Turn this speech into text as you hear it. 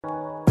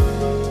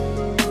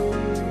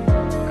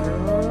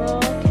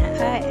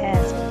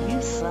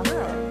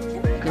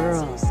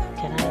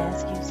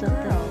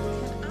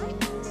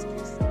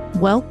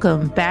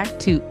Welcome back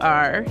to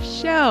our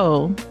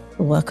show.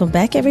 Welcome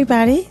back,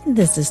 everybody.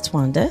 This is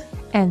Twanda.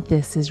 And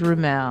this is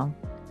Ramel.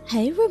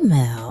 Hey,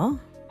 Ramel.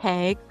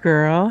 Hey,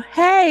 girl.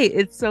 Hey,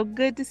 it's so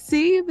good to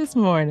see you this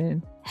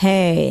morning.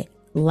 Hey,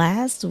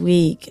 last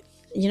week,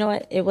 you know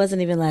what? It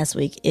wasn't even last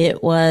week.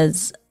 It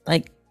was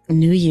like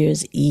New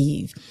Year's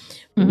Eve.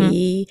 Mm-hmm.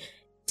 We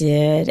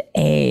did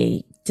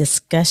a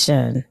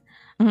discussion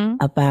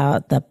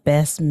about The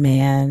Best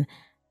Man,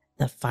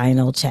 the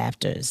final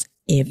chapters.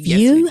 If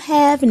you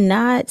have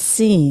not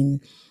seen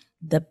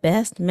The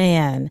Best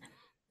Man,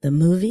 the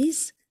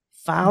movies,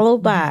 followed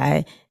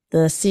by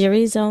the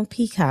series on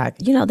Peacock,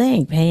 you know, they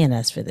ain't paying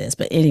us for this.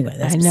 But anyway,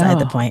 that's beside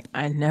the point.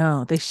 I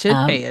know. They should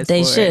pay us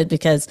They for should, it.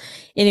 Because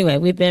anyway,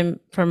 we've been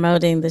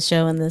promoting the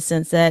show in the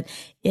sense that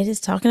it is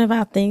talking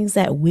about things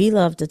that we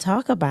love to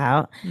talk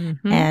about.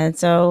 Mm-hmm. And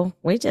so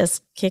we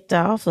just kicked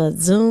off a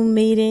Zoom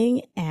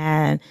meeting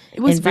and it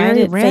was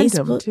invited very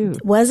random Facebook, too.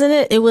 Wasn't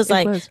it? It was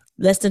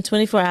less than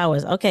 24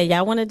 hours. Okay,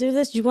 y'all want to do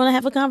this? You want to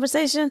have a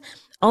conversation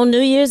on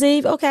New Year's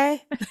Eve?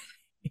 Okay.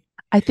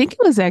 I think it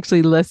was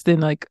actually less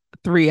than like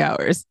 3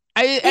 hours.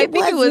 I think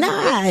it was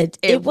not.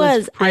 It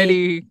was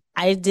pretty.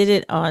 I did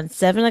it on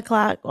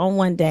 7:00 on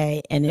one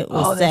day, and it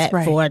was set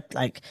for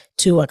like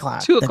 2:00.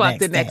 2:00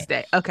 the next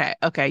day.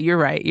 Okay. You're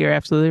right. You're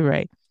absolutely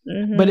right.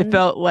 Mm-hmm. But it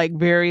felt like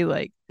very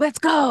like, let's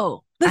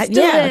go. Let's do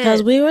it.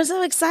 Because we were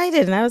so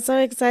excited, and I was so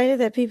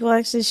excited that people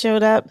actually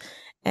showed up,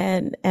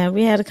 and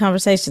we had a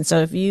conversation.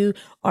 So if you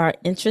are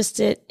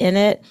interested in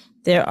it,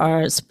 there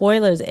are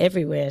spoilers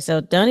everywhere.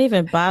 So don't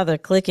even bother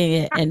clicking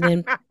it and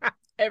then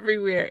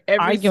everywhere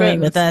arguing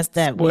with us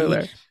that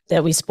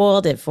we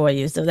spoiled it for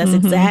you. So that's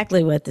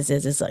exactly what this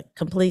is. It's a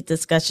complete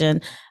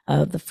discussion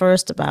of the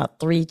first about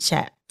three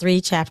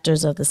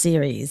chapters of the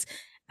series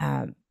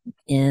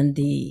in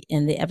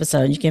the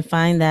episode. You can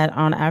find that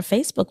on our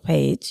Facebook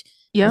page.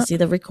 Yeah, you see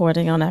the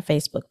recording on our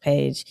Facebook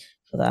page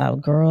for the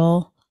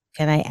Girl,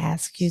 Can I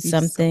Ask You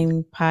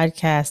Something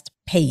podcast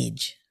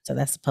page. So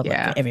that's public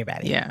for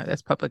everybody. Yeah,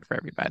 that's public for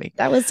everybody.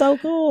 That was so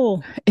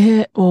cool.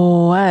 It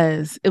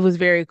was. It was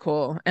very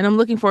cool. And I'm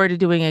looking forward to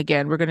doing it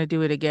again. We're going to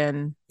do it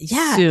again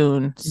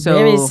soon. So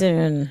very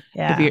soon.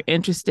 Yeah. If you're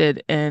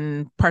interested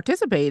in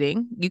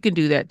participating, you can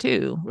do that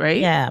too,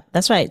 right? Yeah,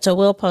 that's right. So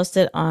we'll post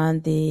it on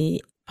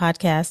the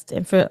podcast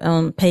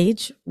info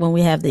page when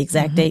we have the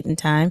exact date and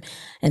time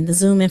and the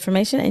Zoom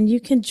information, and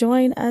you can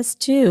join us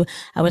too.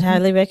 I would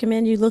highly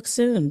recommend you look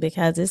soon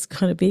because it's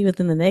going to be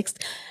within the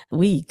next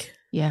week.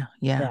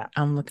 Yeah.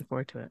 I'm looking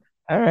forward to it.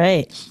 All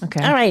right.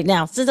 Okay. All right.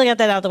 Now, since I got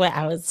that out of the way,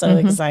 I was so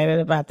excited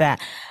about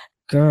that.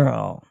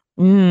 Girl,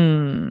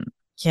 can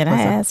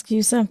I ask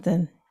you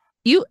something?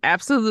 You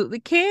absolutely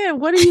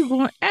can. What are you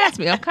going to ask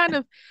me?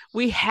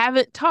 We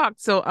haven't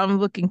talked, so I'm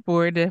looking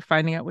forward to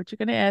finding out what you're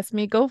going to ask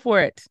me. Go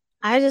for it.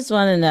 I just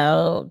want to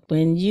know,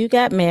 when you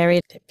got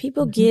married, did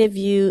people give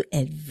you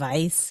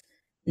advice?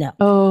 No.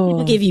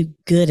 People give you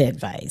good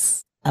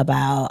advice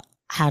about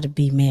how to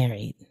be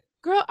married.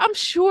 Girl, I'm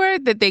sure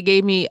that they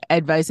gave me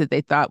advice that they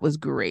thought was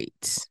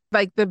great.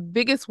 Like the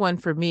biggest one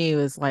for me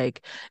was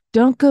like,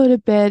 don't go to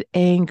bed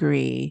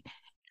angry.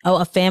 Oh,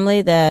 a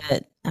family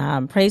that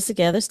prays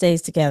together,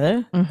 stays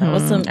together.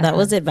 That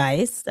was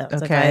advice. That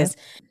was advice.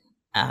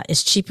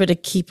 It's cheaper to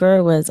keep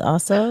her was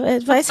also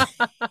advice.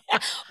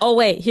 Oh,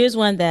 wait, here's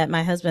one that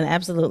my husband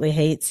absolutely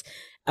hates.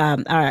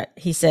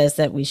 He says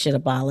that we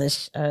should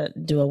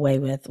do away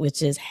with,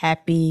 which is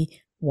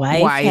happy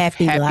wife,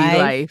 happy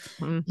life.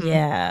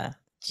 Mm-hmm.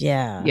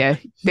 Yeah.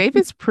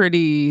 David's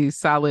pretty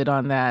solid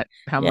on that.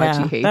 How much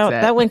he hates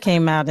that. That one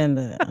came out in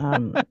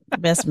the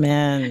Best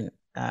Man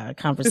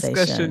conversation.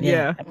 Discussion,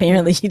 yeah.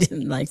 Apparently he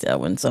didn't like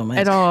that one so much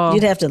at all.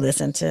 You'd have to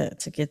listen to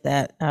get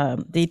that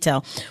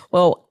detail.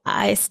 Well,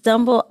 I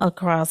stumbled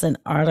across an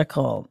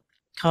article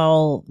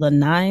called The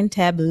 9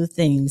 Taboo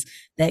Things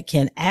That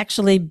Can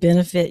Actually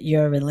Benefit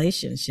Your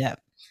Relationship.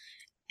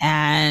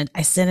 And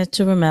I sent it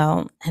to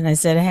Ramel and I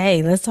said,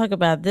 hey, let's talk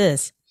about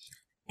this.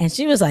 And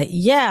she was like,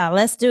 yeah,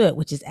 let's do it,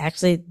 which is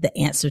actually the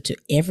answer to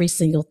every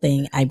single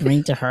thing I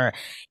bring to her.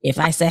 If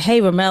I say,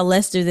 hey, Ramel,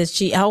 let's do this,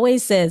 she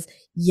always says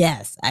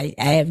yes. I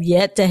have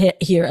yet to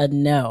hear a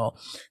no.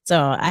 So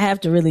I have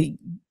to really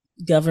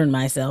govern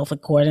myself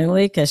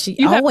accordingly because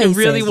she always have to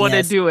really want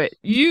yes. to do it.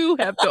 You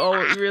have to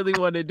always really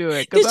want to do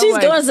it. Because she's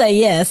going to say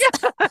yes.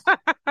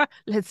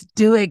 Let's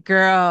do it,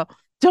 girl.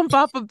 Jump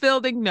off a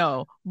building?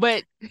 No.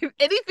 But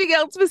anything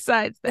else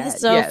besides that?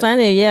 That's so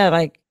funny. Yeah,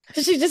 like,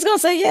 she's just gonna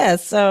say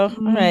yes. So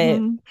right.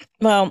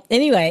 Well,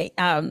 anyway,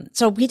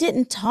 so we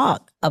didn't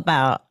talk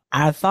about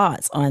our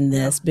thoughts on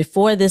this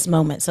before this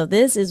moment. So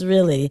this is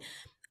really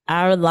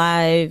our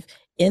live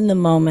in the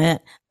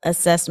moment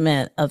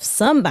assessment of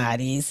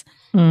somebody's.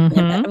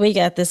 We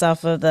got this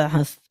off of the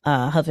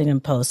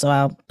Huffington Post, so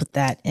I'll put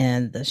that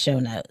in the show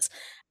notes.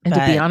 And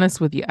to be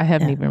honest with you, I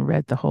haven't even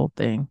read the whole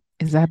thing.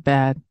 Is that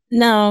bad?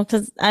 No,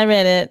 because I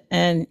read it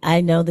and I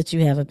know that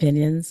you have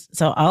opinions.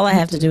 So all I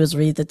have to do is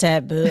read the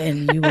taboo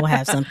and you will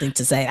have something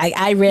to say.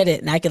 I read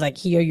it and I could like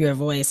hear your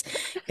voice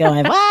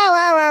going,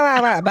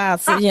 wow,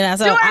 about, you know.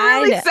 So do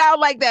I really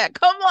sound like that?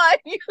 Come on.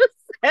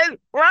 Oh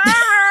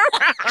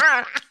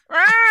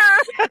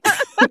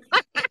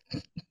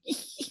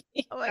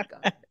my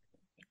God.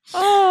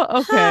 Oh,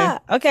 okay.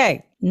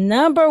 Okay.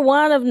 Number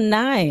one of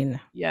 9.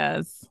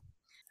 Yes.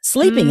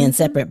 Sleeping in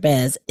separate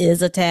beds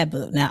is a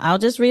taboo. Now, I'll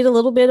just read a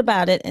little bit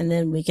about it and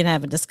then we can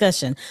have a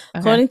discussion. Okay.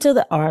 According to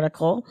the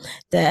article,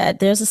 that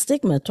there's a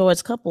stigma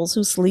towards couples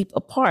who sleep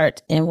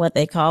apart in what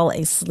they call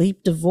a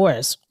sleep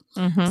divorce.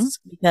 Mm-hmm.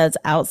 Because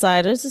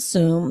outsiders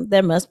assume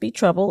there must be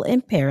trouble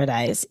in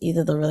paradise.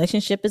 Either the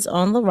relationship is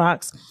on the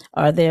rocks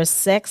or their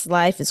sex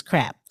life is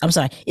crap. I'm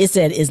sorry, it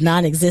said is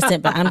non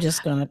existent, but I'm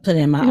just going to put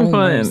in my own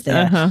words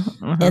there.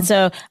 And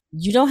so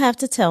you don't have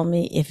to tell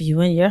me if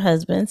you and your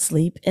husband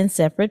sleep in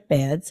separate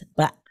beds,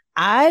 but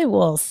I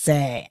will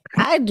say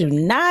I do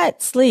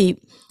not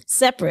sleep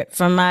separate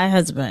from my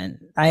husband.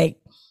 Like,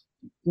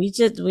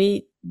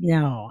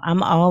 no,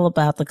 I'm all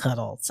about the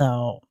cuddle.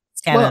 So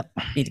it's got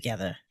to be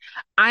together.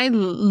 I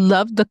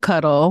love the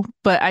cuddle,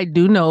 but I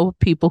do know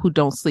people who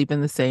don't sleep in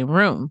the same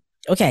room.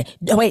 Okay.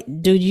 Wait,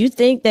 do you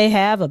think they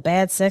have a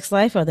bad sex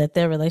life or that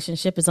their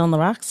relationship is on the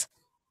rocks?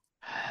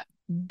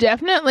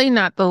 Definitely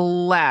not the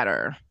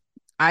latter.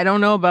 I don't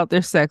know about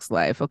their sex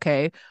life,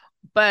 okay?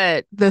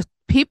 But the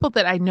people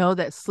that I know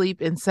that sleep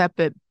in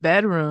separate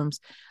bedrooms,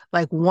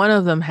 like one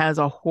of them has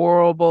a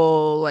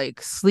horrible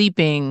like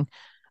sleeping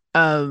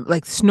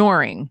like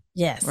snoring.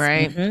 Yes.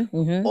 Right.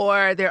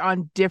 Or they're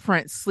on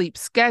different sleep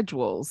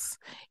schedules,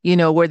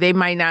 where they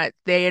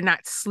are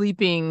not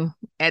sleeping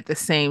at the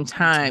same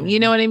time. You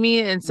know what I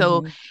mean? And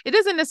so it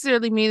doesn't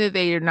necessarily mean that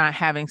they are not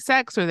having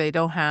sex or they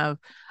don't have,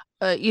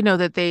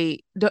 that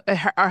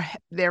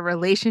their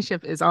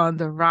relationship is on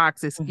the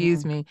rocks,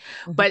 excuse me.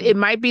 But it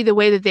might be the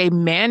way that they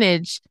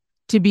manage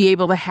to be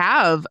able to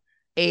have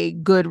a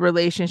good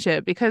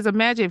relationship. Because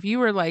imagine if you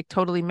were like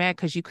totally mad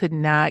because you could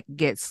not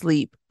get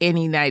sleep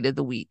any night of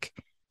the week.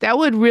 That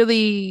would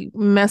really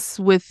mess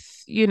with,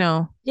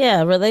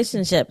 Yeah,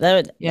 relationship.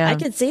 I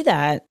could see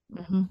that.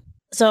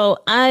 So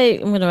I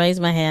am going to raise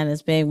my hand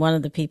as being one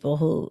of the people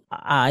who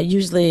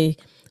usually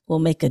will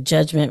make a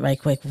judgment right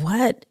quick.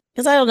 What?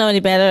 Because I don't know any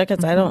better,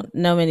 because I don't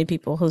know many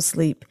people who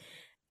sleep.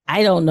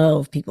 I don't know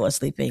if people are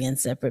sleeping in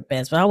separate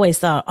beds, but I always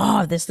thought,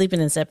 if they're sleeping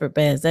in separate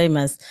beds, they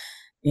must,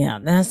 they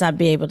must not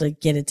be able to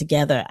get it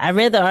together. I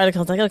read the article,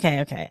 I was like,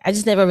 okay. I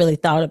just never really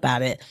thought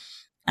about it.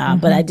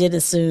 But I did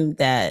assume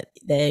that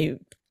they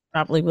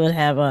probably would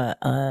have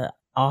a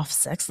off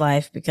sex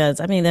life because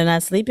they're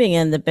not sleeping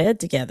in the bed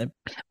together.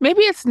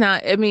 Maybe it's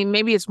not.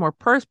 Maybe it's more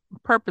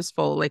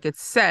purposeful. Like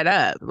it's set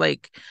up.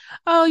 Like,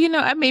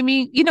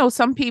 maybe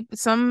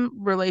some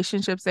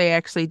relationships they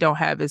actually don't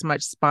have as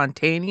much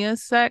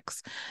spontaneous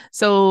sex,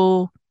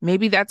 so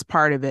maybe that's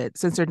part of it.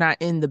 Since they're not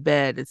in the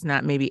bed, it's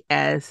not maybe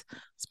as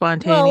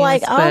spontaneous. Well,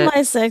 like all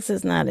my sex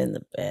is not in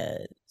the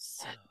bed.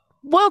 So.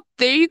 Well,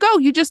 there you go.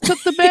 You just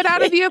took the bed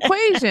out of the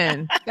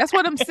equation. That's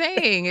what I'm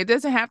saying. It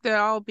doesn't have to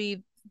all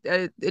be.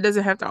 It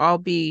doesn't have to all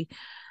be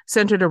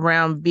centered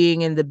around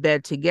being in the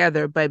bed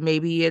together, but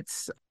maybe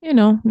it's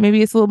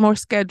maybe it's a little more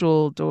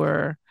scheduled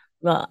or.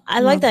 Well, I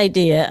like the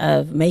idea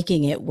of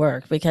making it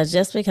work because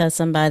just because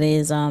somebody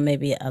is on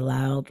maybe a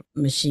loud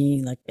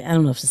machine, like I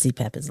don't know if the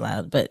CPAP is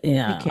loud, but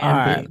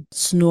are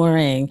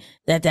snoring,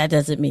 that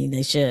doesn't mean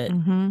they should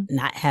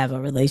not have a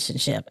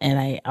relationship.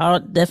 And I'll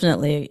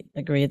definitely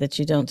agree that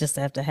you don't just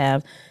have to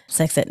have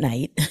sex at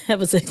night,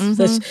 have a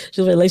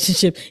sexual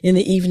relationship in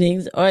the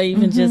evenings or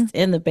even just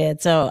in the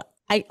bed. So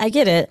I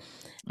get it.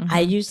 I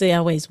usually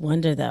always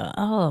wonder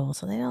though,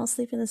 so they don't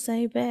sleep in the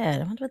same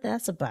bed. I wonder what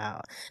that's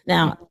about.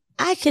 Now,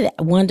 I could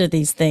wonder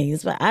these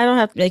things, but I don't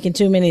have to making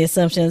too many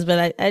assumptions,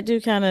 but I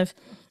do kind of,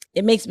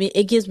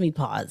 it gives me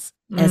pause.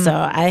 And so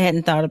I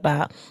hadn't thought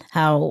about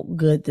how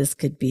good this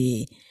could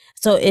be.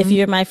 So if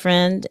you're my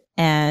friend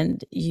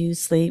and you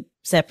sleep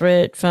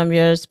separate from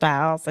your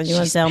spouse and you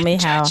want to tell me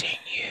how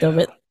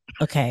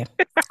okay.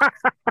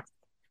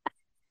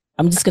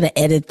 I'm just going to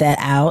edit that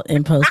out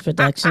in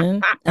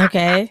post-production.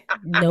 Okay.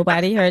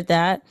 Nobody heard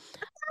that.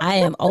 I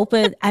am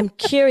open. I'm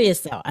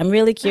curious though. I'm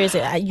really curious.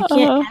 You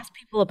can't ask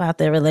people about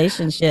their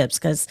relationships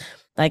because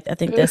I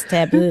think that's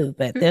taboo,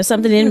 but there's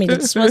something in me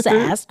that just wants to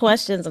ask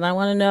questions. And I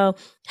want to know,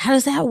 how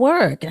does that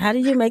work? And how do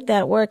you make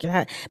that work?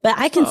 But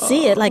I can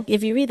see it. Like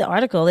if you read the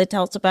article, it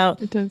talks about,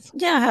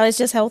 how it's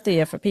just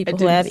healthier for people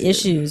who have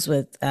issues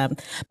with,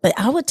 but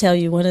I would tell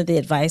you one of the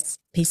advice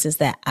pieces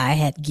that I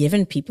had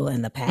given people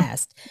in the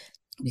past.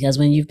 Because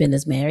when you've been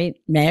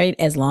married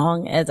as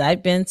long as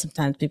I've been,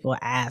 sometimes people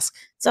ask,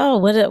 so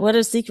what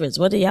are secrets?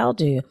 What do y'all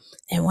do?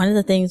 And one of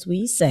the things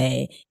we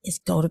say is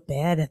go to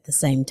bed at the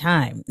same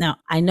time. Now,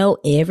 I know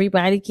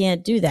everybody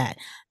can't do that,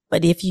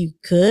 but if you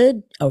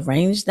could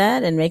arrange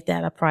that and make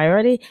that a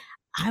priority,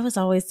 I was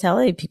always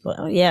telling people,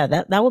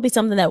 that will be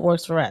something that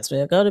works for us.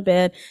 We'll go to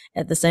bed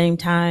at the same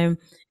time.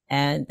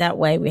 And that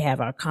way we have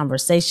our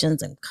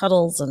conversations and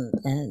cuddles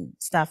and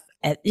stuff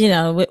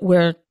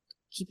we're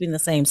keeping the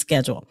same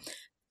schedule.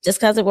 Just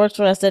because it works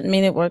for us doesn't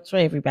mean it works for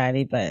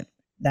everybody, but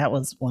that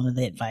was one of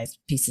the advice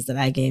pieces that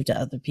I gave to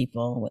other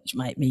people, which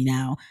might be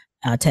now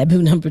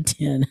Taboo number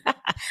 10.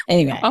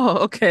 Anyway. Oh,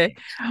 okay.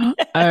 All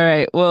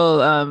right.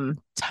 Well,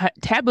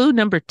 taboo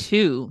number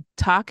 2,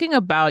 talking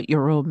about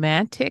your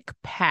romantic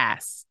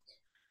past.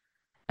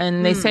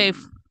 And they say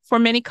for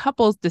many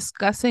couples,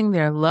 discussing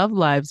their love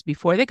lives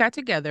before they got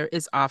together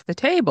is off the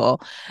table.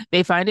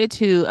 They find it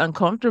too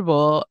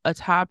uncomfortable a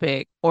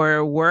topic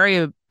or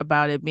worry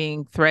about it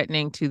being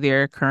threatening to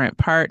their current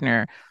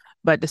partner.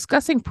 But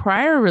discussing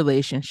prior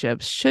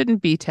relationships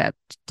shouldn't be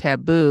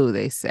taboo,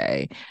 they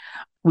say.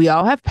 We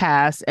all have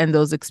passed, and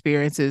those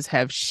experiences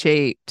have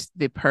shaped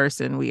the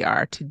person we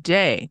are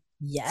today.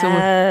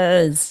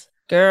 Yes,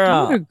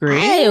 girl. Do you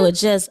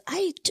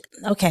agree?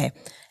 Okay.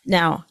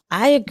 Now,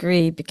 I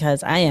agree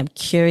because I am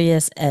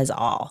curious as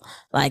all.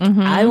 Like,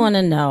 I want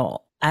to know.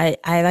 I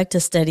like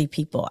to study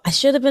people. I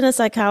should have been a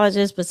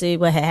psychologist, but see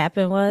what had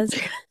happened was,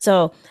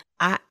 so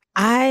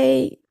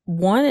I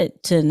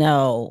wanted to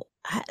know.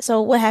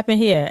 So what happened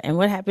here and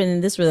what happened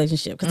in this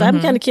relationship? Because I'm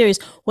kind of curious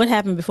what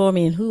happened before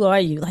me and who are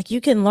you? Like,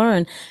 you can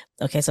learn.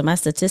 Okay, so my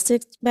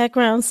statistics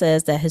background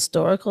says that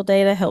historical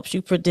data helps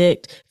you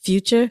predict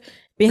future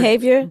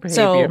behavior.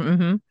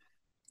 So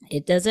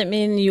it doesn't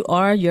mean you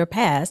are your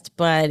past,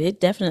 but it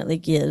definitely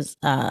gives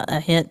a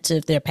hint to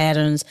if there are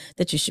patterns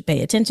that you should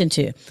pay attention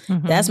to.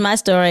 That's my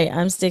story.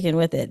 I'm sticking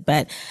with it.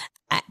 But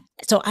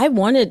so I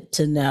wanted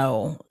to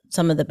know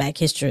some of the back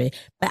history,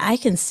 but I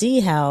can see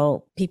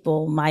how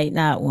people might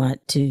not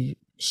want to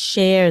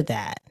share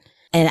that.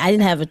 And I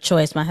didn't have a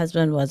choice. My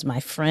husband was my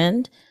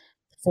friend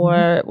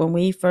for when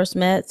we first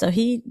met. So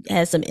he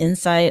had some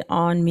insight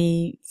on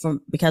me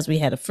because we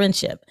had a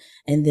friendship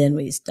and then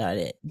we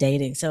started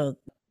dating. So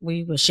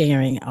we were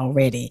sharing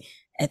already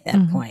at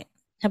that point.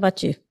 How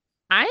about you?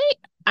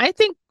 I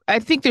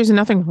think there's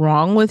nothing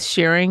wrong with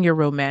sharing your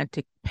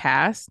romantic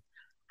past.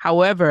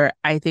 However,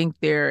 I think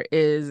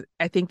there's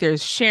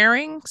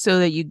sharing so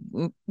that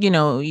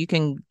you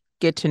can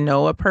get to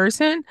know a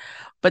person,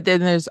 but then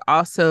there's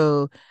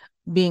also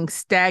being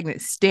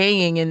stagnant,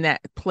 staying in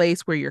that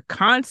place where you're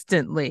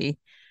constantly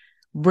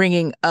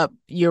bringing up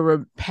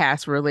your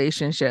past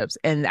relationships.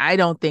 And I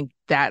don't think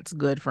that's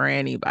good for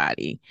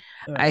anybody.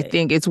 Right. I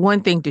think it's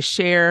one thing to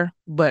share,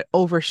 but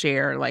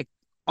overshare like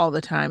all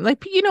the time.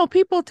 Like,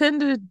 people tend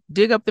to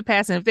dig up the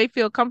past, and if they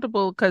feel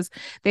comfortable because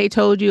they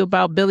told you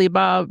about Billy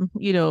Bob,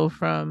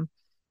 from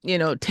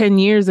 10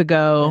 years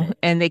ago, right,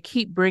 and they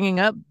keep bringing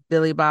up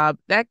Billy Bob,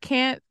 that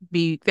can't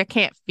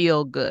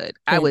feel good.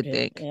 I would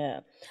think. Yeah.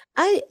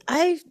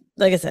 I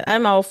like I said,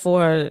 I'm all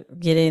for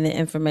getting the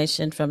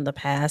information from the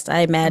past.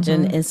 I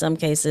imagine in some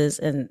cases,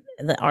 and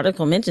the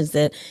article mentions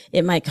that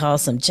it might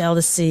cause some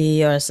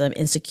jealousy or some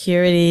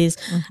insecurities.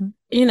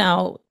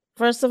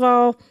 First of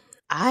all,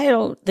 I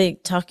don't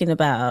think talking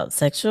about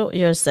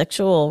your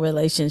sexual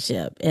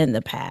relationship in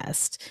the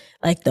past,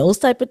 like those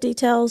type of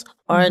details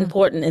are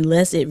important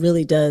unless it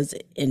really does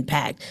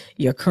impact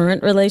your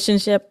current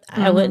relationship.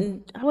 I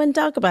wouldn't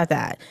talk about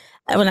that.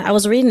 When I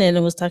was reading it, it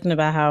was talking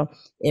about how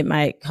it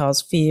might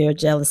cause fear,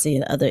 jealousy,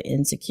 and other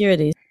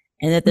insecurities,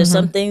 and that there's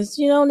some things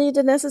you don't need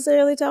to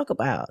necessarily talk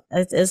about.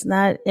 It's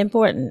not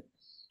important.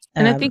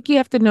 And I think you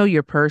have to know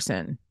your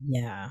person.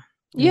 Yeah.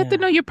 You have to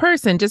know your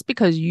person. Just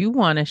because you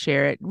want to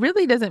share it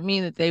really doesn't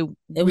mean that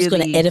it was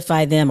going to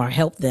edify them or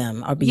help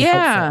them or be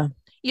helpful.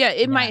 Yeah,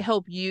 it might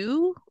help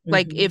you.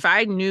 Like if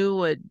I knew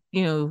what,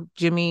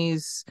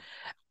 Jimmy's,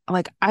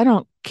 like, I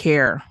don't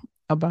care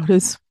about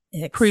his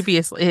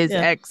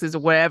exes or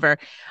whatever.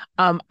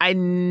 I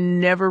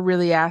never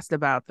really asked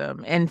about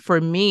them. And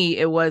for me,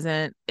 it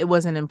wasn't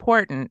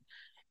important.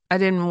 I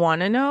didn't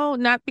want to know,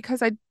 not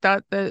because I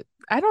thought that,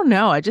 I don't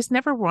know. I just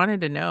never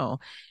wanted to know.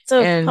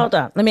 So hold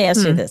on. Let me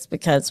ask you this,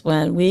 because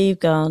when we've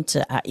gone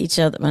to each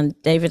other, when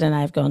David and I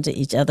have gone to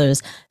each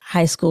other's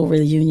high school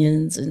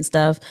reunions and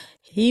stuff,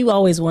 he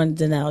always wanted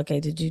to know,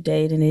 okay, did you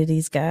date any of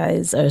these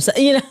guys? Or,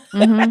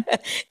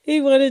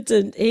 he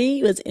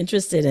was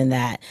interested in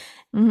that.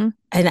 And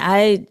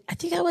I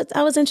think I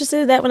was interested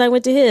in that when I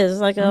went to his.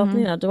 Like,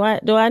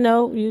 do I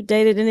know you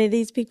dated any of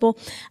these people?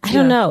 I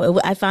don't know.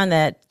 I find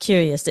that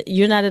curious.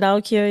 You're not at all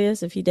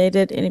curious if you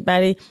dated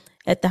anybody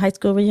at the high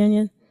school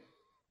reunion?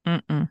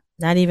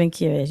 Not even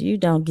curious. You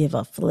don't give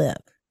a flip.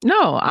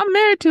 No, I'm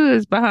married to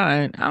his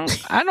behind.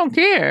 I don't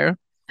care.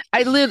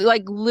 I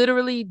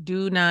literally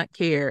do not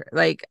care.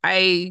 Like,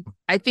 I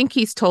think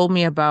he's told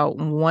me about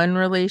one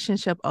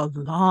relationship a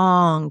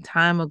long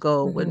time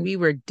ago when we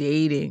were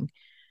dating,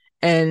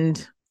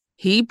 and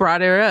he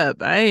brought her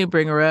up. I didn't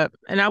bring her up,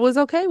 and I was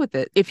okay with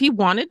it. If he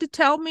wanted to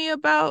tell me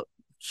about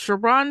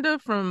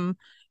Sharonda from,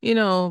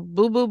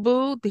 Boo Boo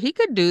Boo, he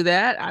could do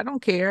that. I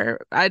don't care.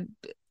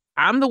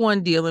 I'm the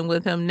one dealing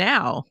with him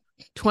now,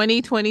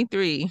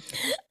 2023.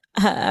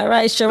 All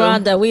right,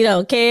 Sharonda, we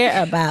don't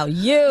care about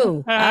you.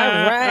 All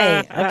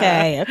right.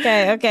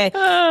 Okay.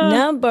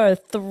 Number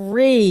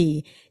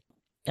 3.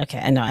 Okay,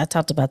 I know I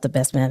talked about the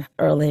best man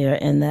earlier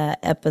in that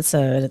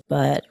episode,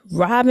 but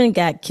Robin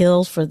got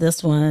killed for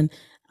this one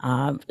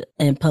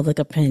in public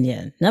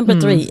opinion. Number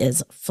 3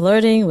 is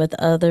flirting with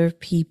other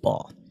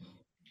people.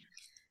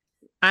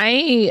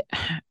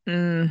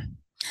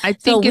 I So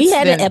think we it's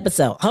had an been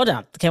episode. Hold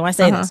on. Can I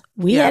say uh-huh. this?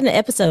 We Yeah. had an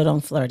episode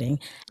on flirting,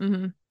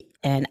 Mm-hmm.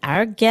 and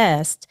our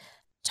guest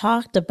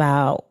talked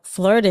about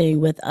flirting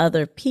with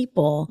other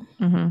people,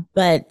 Mm-hmm.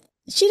 but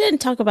she didn't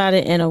talk about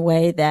it in a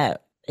way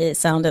that it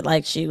sounded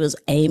like she was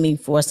aiming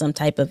for some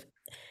type of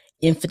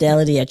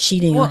infidelity or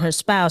cheating on Well, her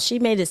spouse. She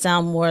made it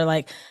sound more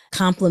like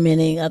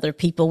complimenting other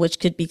people, which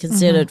could be mhm.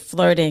 considered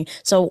flirting.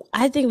 So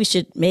I think we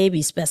should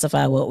maybe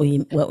specify what we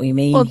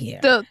mean Well, here.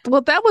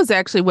 that was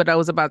actually what I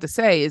was about to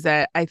say is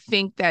that I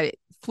think that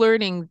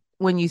flirting,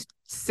 when you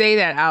say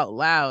that out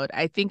loud,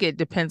 I think it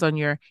depends on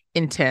your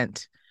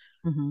intent,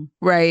 Mm-hmm.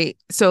 right?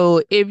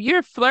 So if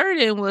you're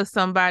flirting with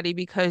somebody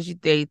because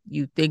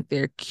you think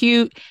they're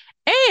cute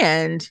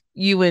and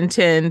you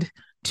intend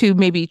to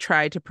maybe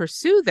try to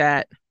pursue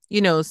that,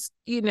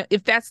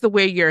 if that's the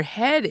way your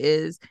head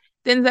is,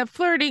 then that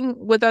flirting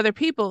with other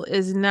people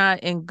is not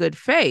in good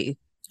faith.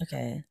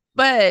 Okay.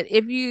 But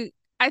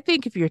I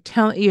think if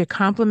you're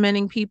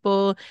complimenting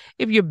people,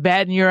 if you're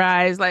batting your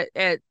eyes like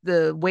at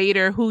the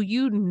waiter who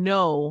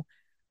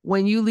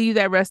when you leave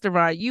that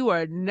restaurant, you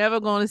are never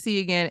going to see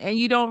again, and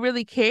you don't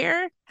really care,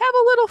 have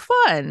a little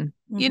fun,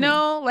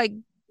 Mm-hmm. like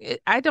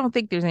I don't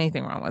think there's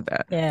anything wrong with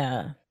that.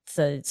 Yeah.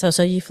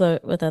 So you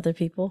flirt with other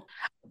people?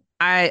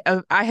 I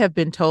have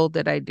been told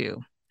that I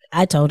do.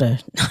 I told her.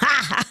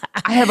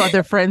 I have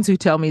other friends who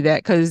tell me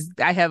that because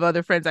I have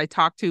other friends I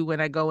talk to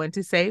when I go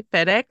into, say,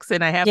 FedEx,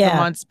 and I have them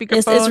Yeah. on It's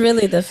speakerphone.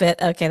 really the fit.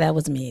 Okay, that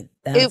was me.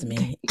 That it was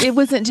me. it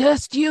wasn't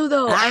just you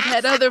though. I've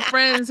had other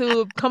friends who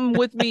have come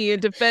with me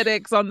into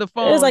FedEx on the It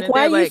was phone, like, and why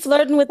they're are you like,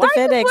 flirting with "Why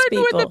the are you FedEx flirting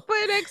with people? the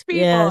FedEx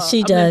Yeah, people?" she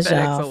I'm in does, FedEx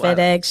y'all. a lot.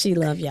 FedEx, she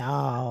love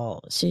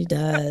y'all. She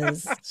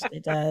does. She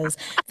does.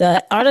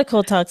 The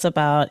article talks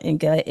about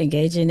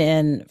engaging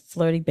in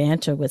flirty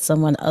banter with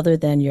someone other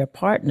than your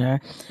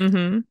partner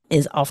Mm-hmm.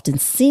 is often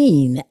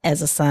seen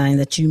as a sign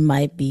that you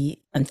might be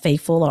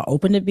unfaithful or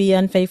open to be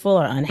unfaithful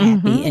or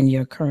unhappy Mm-hmm. in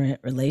your current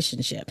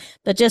relationship.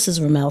 But just as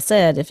Ramel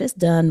said, if it's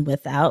done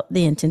without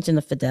the intention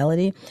of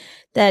fidelity,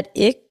 that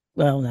it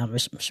well, now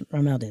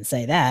Ramel didn't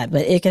say that,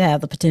 but it could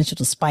have the potential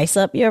to spice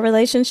up your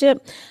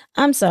relationship.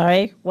 I'm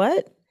sorry,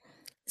 what?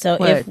 So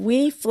What? if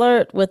we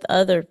flirt with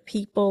other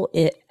people,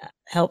 it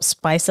helps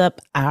spice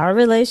up our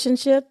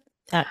relationship.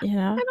 You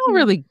know, I don't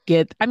really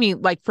get. I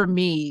mean, like for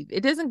me, it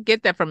doesn't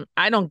get that from.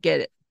 I don't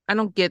get it. I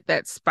don't get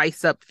that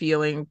spice up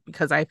feeling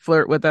because I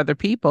flirt with other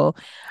people.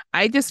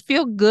 I just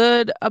feel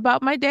good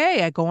about my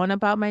day. I go on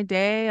about my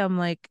day. I'm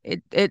like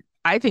it.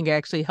 I think it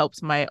actually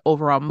helps my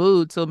overall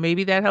mood. So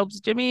maybe that helps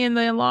Jimmy in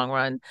the long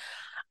run,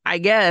 I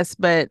guess.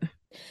 But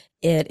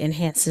it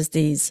enhances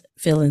these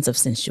feelings of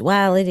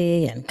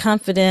sensuality and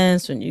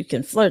confidence when you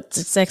can flirt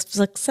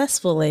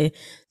successfully.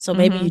 So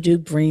maybe you do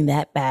bring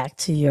that back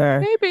to your.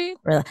 maybe.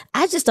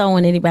 I just don't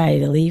want anybody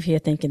to leave here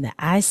thinking that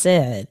I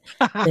said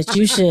that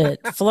you should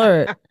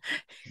flirt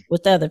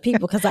with other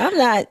people because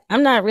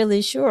I'm not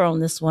really sure on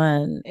this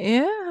one.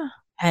 Yeah.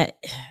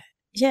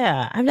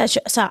 Yeah, I'm not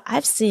sure. So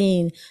I've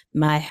seen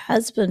my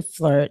husband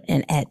flirt,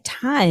 and at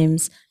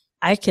times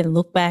I can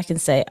look back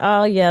and say,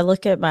 "Oh yeah,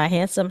 look at my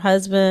handsome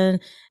husband."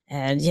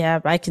 And yeah,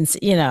 I can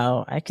see,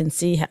 I can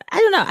see how, I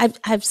don't know.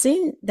 I've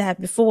seen that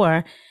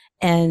before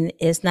and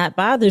it's not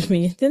bothered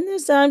me. Then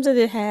there's times that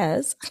it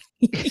has.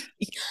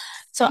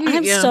 So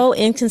I'm Yeah. so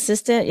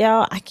inconsistent,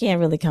 y'all. I can't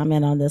really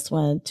comment on this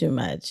one too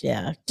much.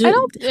 Yeah. I Do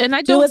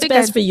don't what's think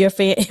best for your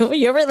for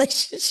your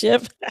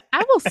relationship.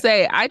 I will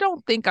say I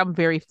don't think I'm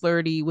very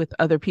flirty with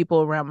other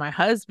people around my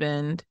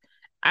husband.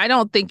 I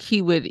don't think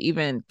he would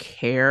even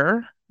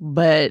care,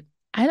 but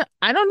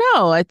I don't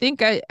know. I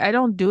think I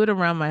don't do it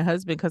around my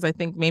husband because I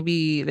think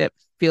maybe that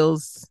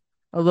feels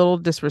a little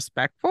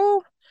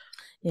disrespectful.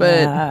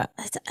 But Yeah.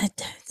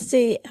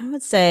 See, I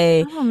would say,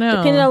 I don't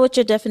depending know. on what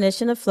your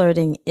definition of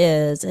flirting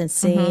is, and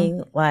Mm-hmm.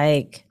 seeing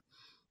like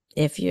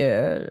if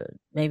you're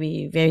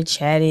maybe very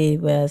chatty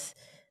with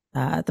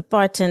the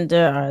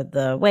bartender or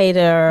the waiter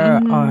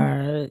Mm-hmm.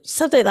 or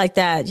something like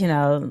that,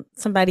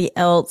 somebody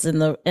else in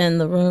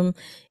the room.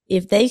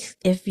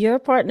 If your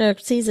partner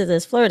sees it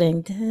as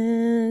flirting,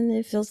 then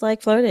it feels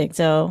like flirting.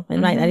 So it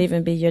might not Mm-hmm.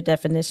 even be your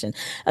definition.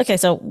 Okay,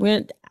 so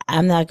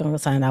I'm not going to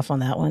sign off on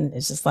that one.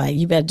 It's just like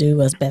you better do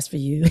what's best for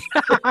you.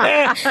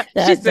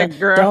 She said, Don't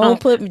 "Girl,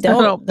 put me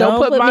don't don't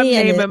put put my me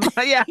in name it. in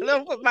my yeah,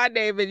 don't put my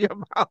name in your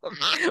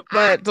mouth."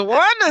 But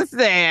Tawanda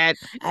said,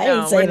 I ain't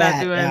 "No, we're say not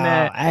that, doing y'all.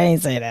 that." I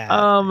ain't say that.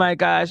 Oh my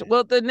gosh.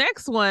 Well, the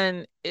next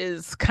one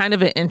is kind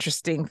of an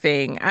interesting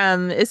thing.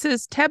 It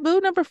says taboo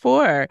number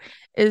 4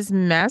 is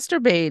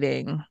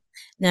masturbating.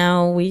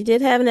 Now, we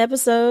did have an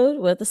episode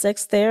with a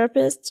sex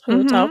therapist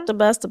who talked Mm-hmm.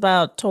 to us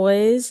about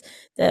toys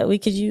that we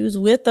could use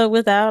with or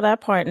without our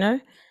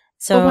partner.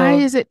 But why So,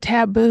 is it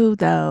taboo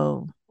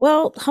though?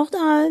 well, hold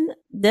on.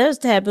 There's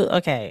taboo.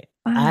 Okay.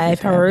 Why is it I've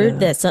heard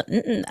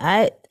taboo?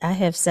 that I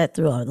have sat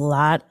through a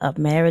lot of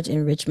marriage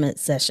enrichment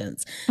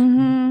sessions,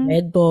 Mm-hmm.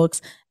 read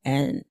books,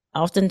 and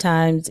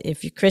oftentimes,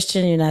 if you're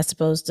Christian, you're not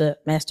supposed to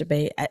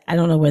masturbate. I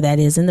don't know where that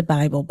is in the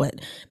Bible,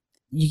 but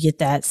you get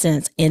that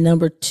sense. And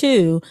number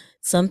two,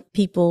 some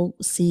people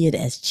see it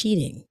as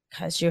cheating.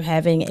 because you're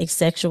having a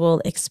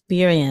sexual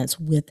experience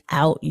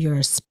without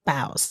your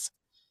spouse.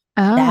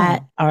 Oh.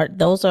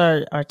 Those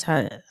are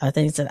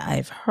things that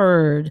I've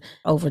heard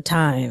over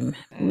time.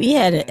 We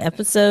had an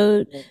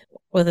episode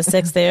where the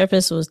sex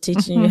therapist was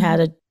teaching you how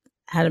to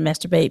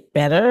masturbate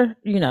better,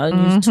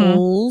 use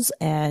tools,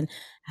 and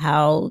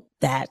how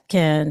that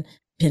can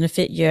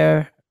benefit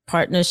your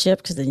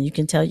partnership, because then you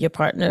can tell your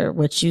partner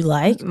what you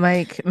like.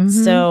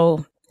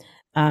 So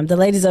the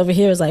ladies over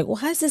here is like,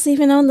 why is this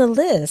even on the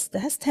list?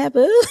 That's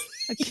taboo.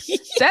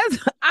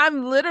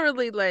 I'm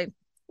literally like,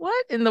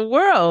 what in the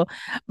world?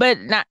 But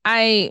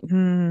I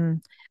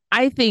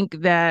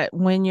think that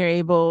when you're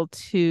able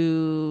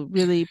to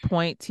really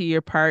point to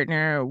your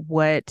partner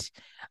what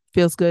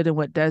feels good and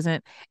what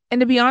doesn't,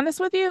 and to be honest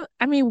with you,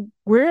 I mean,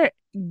 we're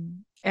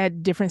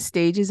at different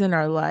stages in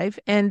our life,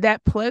 and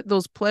that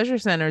those pleasure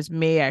centers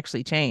may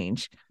actually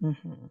change.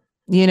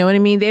 You know what I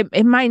mean?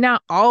 It might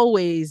not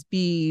always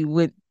be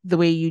with the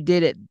way you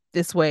did it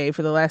this way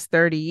for the last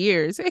 30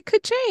 years. It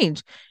could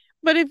change.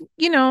 But if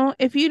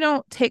you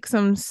don't take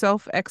some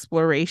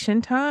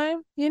self-exploration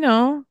time,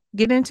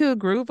 get into a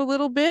groove a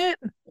little bit,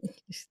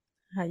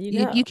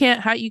 you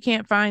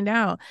can't find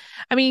out.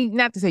 I mean,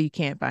 not to say you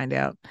can't find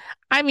out.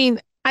 I mean,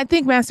 I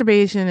think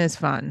masturbation is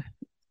fun,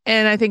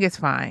 and I think it's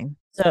fine.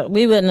 So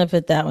we wouldn't have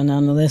put that one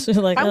on the list.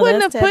 We're like, I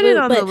wouldn't have put it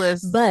on the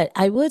list. But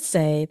I would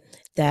say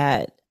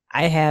that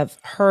I have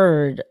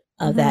heard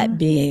of that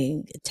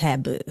being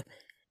taboo.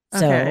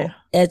 So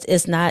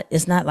it's not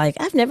like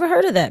I've never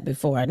heard of that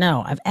before.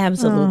 No, I've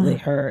absolutely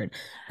heard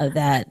of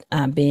that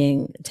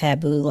being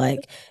taboo.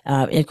 Like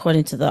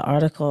according to the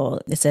article,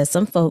 it says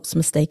some folks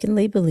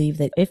mistakenly believe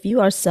that if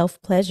you are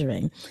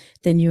self-pleasuring,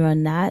 then you are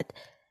not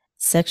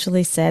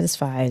sexually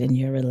satisfied in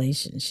your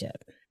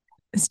relationship.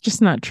 It's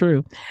just not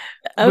true.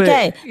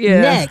 Okay,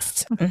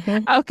 next.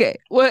 Okay,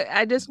 well,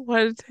 I just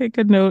wanted to take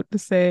a note to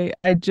say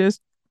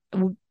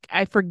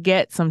I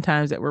forget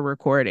sometimes that we're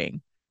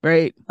recording.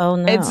 Right. Oh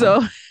no. And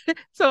so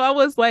I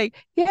was like,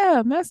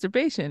 yeah,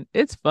 masturbation.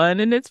 It's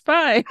fun and it's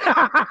fine.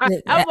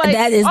 I'm like,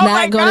 that is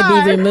not going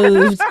to be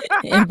removed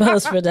in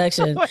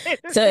post-production.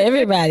 So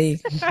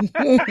everybody.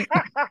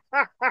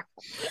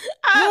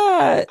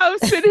 I'm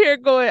sitting here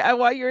going,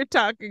 while you were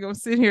talking, I'm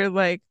sitting here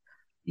like,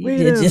 wait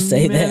you did just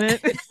say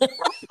minute. That.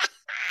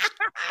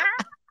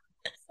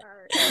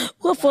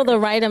 Well, for the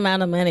right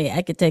amount of money,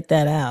 I could take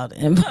that out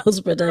in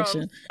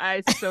post-production.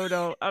 I so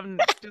don't. I'm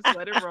just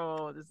let it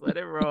roll. Just let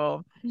it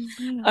roll.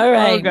 All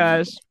right. Oh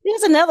gosh.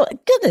 Here's another.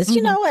 Goodness,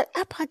 you know what?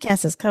 Our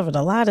podcast has covered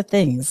a lot of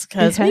things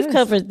because we've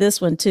covered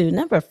this one too.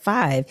 Number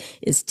 5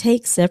 is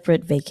take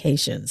separate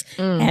vacations,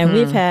 and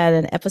we've had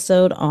an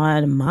episode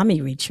on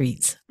mommy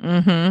retreats.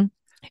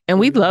 And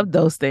we love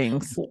those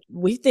things.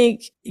 We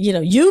think,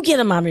 you get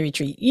a mommy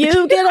retreat.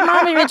 You get a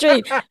mommy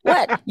retreat.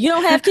 What? You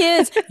don't have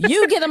kids?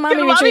 You get a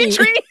mommy retreat.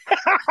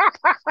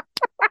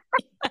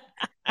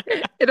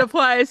 It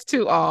applies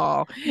to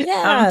all.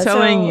 Yeah, I'm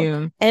telling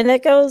you. And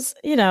it goes,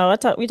 we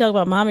talk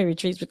about mommy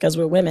retreats because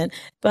we're women,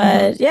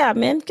 but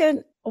men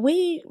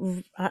we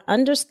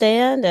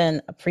understand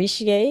and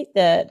appreciate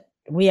that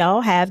we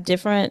all have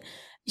different,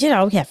 we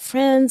have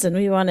friends and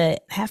we want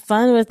to have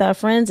fun with our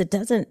friends. It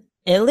doesn't,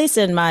 at least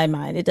in my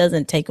mind, it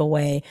doesn't take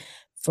away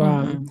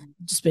from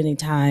spending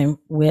time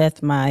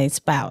with my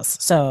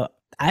spouse. So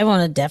I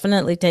want to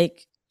definitely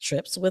take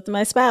trips with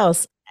my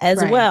spouse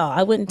as well.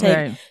 I wouldn't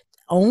take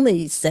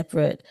only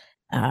separate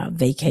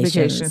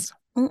vacations.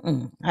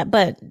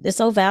 But it's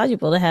so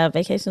valuable to have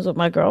vacations with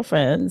my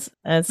girlfriends.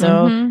 And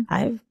so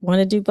I want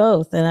to do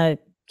both. And I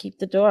keep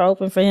the door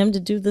open for him to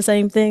do the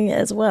same thing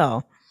as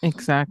well.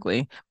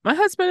 Exactly. My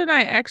husband and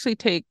I actually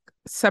take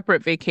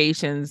separate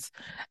vacations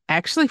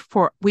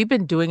we've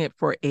been doing it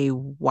for a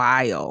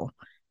while,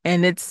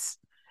 and it's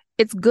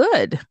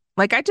good.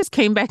 Like I just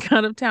came back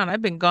out of town.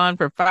 I've been gone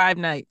for 5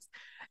 nights,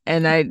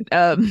 and I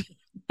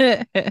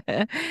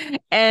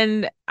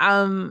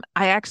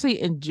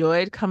actually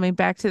enjoyed coming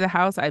back to the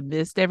house. I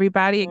missed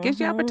everybody. It gives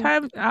you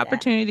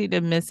opportunity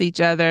to miss each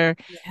other.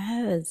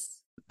 Yes.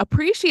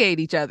 Appreciate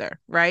each other,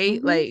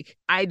 right? Like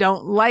I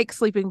don't like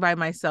sleeping by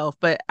myself,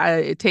 but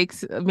it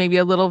takes maybe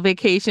a little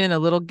vacation, a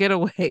little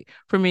getaway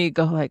for me to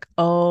go like,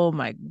 oh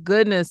my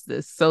goodness,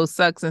 this so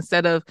sucks,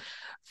 instead of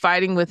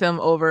fighting with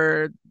him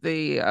over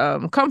the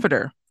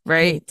comforter,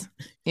 right?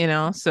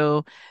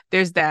 So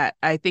there's that.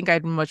 I think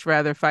I'd much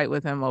rather fight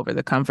with him over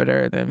the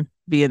comforter than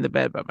be in the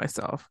bed by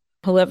myself.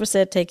 Whoever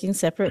said taking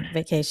separate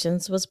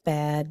vacations was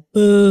bad.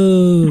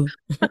 Boo.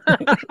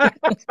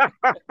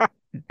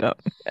 No,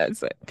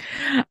 that's it.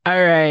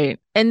 All right.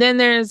 And then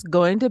there's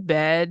going to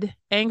bed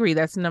angry.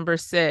 That's number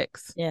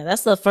 6. Yeah,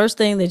 that's the first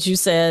thing that you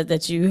said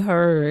that you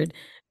heard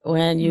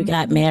when you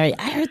got married.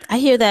 I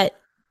hear that.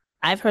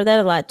 I've heard that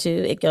a lot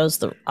too. It goes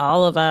through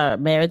all of our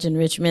marriage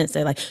enrichments.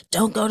 They're like,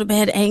 don't go to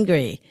bed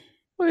angry.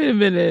 Wait a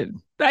minute.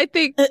 I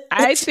think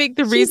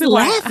the reason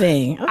why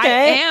laughing. I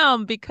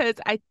am, because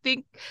I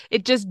think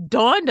it just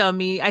dawned on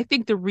me. I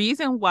think the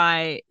reason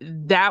why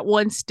that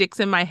one sticks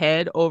in my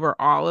head over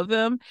all of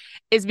them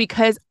is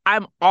because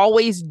I'm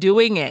always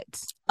doing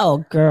it.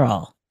 Oh,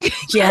 girl.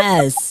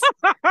 Yes.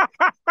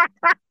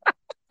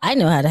 I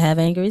know how to have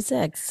angry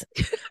sex.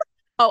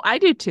 Oh, I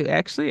do too,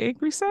 actually.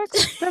 Angry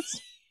sex.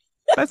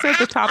 That's at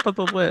the top of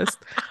the list.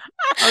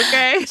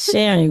 Okay.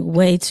 Sharing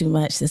way too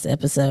much this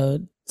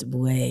episode.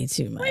 Way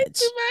too Way much.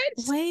 too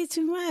much. Way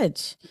too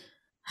much.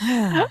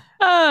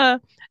 I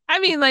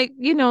mean, like,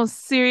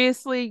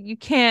 seriously, you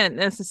can't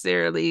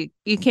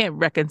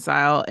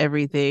reconcile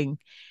everything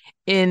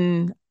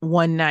in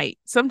one night.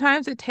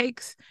 Sometimes it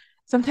takes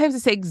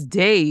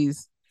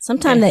days.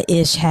 Sometimes that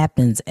ish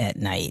happens at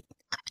night.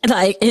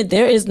 Like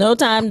there is no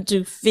time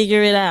to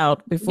figure it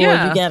out before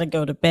you got to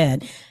go to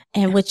bed.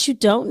 And what you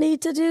don't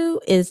need to do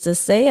is to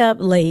stay up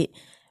late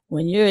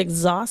when you're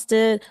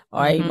exhausted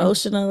or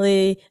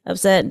emotionally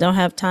upset, don't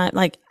have time.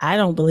 Like, I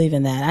don't believe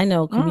in that. I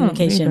know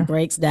communication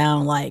breaks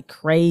down like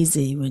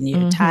crazy when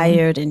you're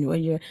tired and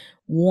when you're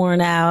worn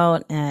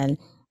out, and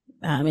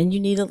you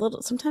need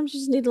sometimes you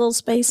just need a little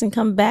space and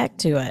come back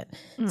to it.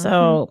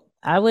 So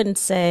I wouldn't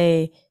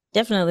say,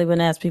 definitely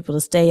wouldn't ask people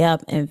to stay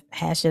up and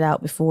hash it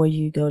out before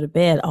you go to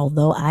bed.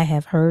 Although I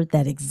have heard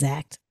that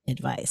exact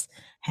advice.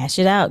 Hash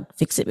it out,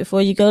 fix it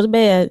before you go to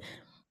bed,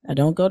 or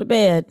don't go to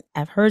bed.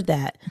 I've heard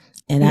that.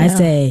 And I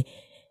say,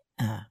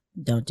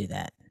 don't do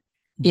that.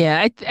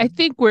 Yeah, I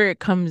think where it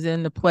comes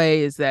into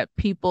play is that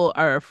people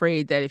are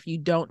afraid that if you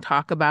don't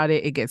talk about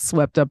it, it gets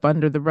swept up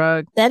under the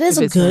rug. That is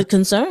a good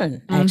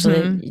concern,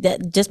 actually.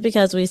 That just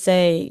because we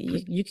say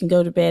you can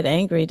go to bed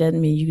angry doesn't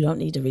mean you don't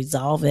need to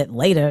resolve it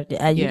later.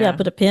 You got to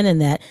put a pin in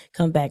that,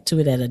 come back to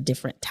it at a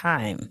different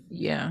time.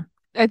 Yeah.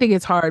 I think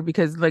it's hard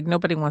because like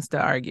nobody wants to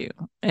argue.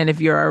 And if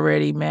you're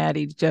already mad at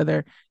each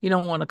other, you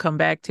don't want to come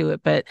back to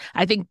it. But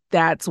I think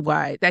that's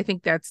why. I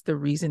think that's the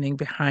reasoning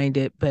behind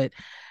it. But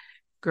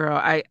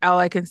girl, all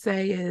I can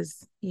say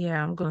is,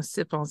 yeah, I'm gonna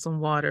sip on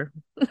some water.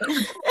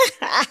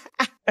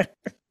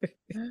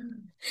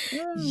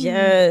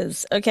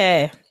 Yes.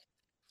 Okay.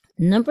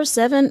 Number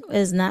 7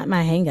 is not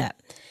my hang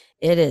up.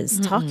 It is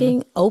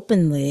talking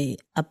openly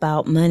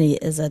about money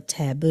is a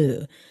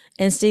taboo.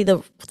 And see,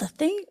 the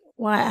thing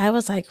why I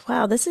was like,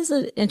 wow, this is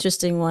an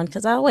interesting one,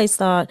 because I always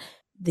thought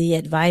the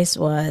advice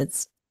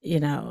was, a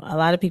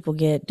lot of people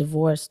get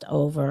divorced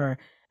over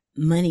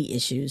money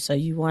issues. So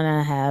you want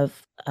to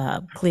have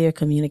clear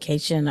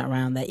communication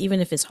around that, even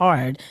if it's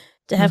hard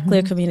to have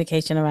clear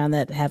communication around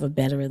that to have a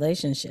better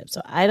relationship.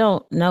 So I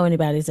don't know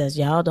anybody who says,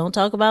 y'all don't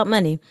talk about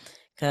money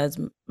because,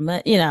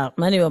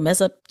 money will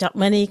mess up,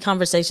 money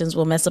conversations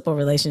will mess up a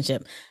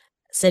relationship.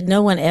 Said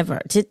no one ever.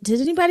 Did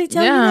anybody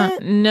tell you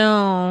that?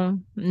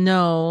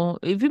 No.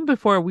 Even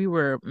before we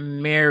were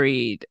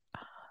married,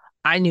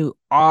 I knew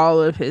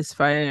all of his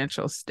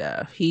financial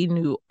stuff. He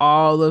knew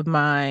all of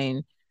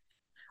mine.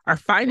 Our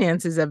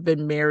finances have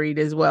been married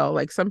as well.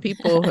 Like some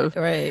people have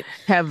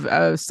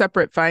have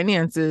separate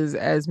finances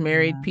as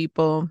married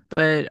people,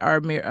 but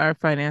our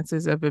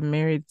finances have been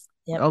married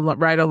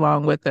right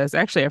along with us.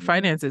 Actually, our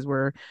finances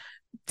were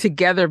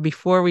together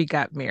before we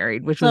got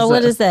married, which was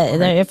what is that?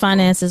 Your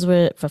finances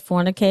were for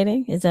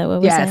fornicating? Is that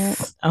what we're saying?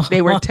 Yes,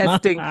 they were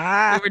testing.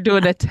 We were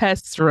doing a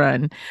test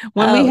run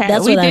when we had.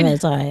 That's what I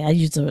meant. Sorry, I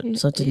used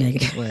such a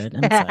negative word.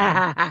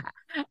 I'm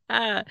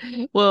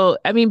sorry. Well,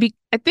 I mean,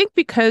 I think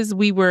because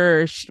we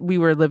were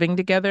living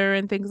together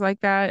and things like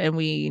that, and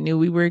we knew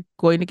we were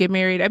going to get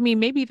married. I mean,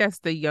 maybe that's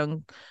the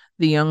young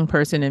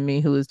person in me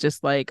who is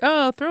just like,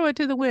 oh, throw it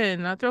to the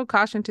wind. I'll throw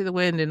caution to the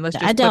wind and let's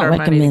just put our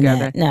money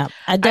together. That. No,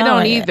 I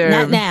don't either.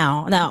 Not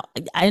now. Now,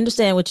 I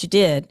understand what you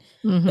did,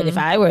 but if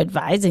I were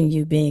advising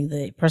you, being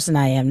the person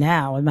I am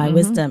now with my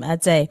wisdom,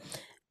 I'd say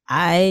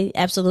I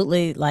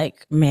absolutely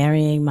like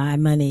marrying my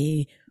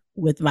money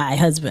with my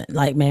husband,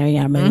 like marrying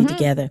our money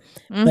together,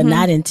 but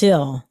not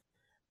until.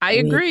 I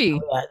agree.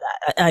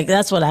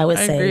 That's what I would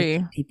say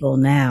to people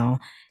now.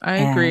 I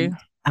agree.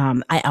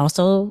 I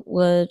also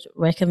would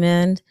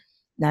recommend,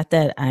 not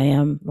that I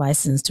am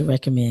licensed to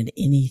recommend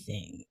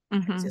anything, I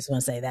just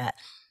want to say that,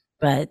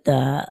 but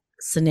the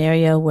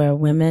scenario where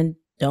women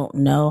don't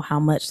know how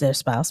much their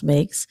spouse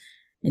makes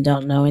and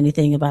don't know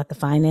anything about the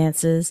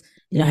finances,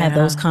 have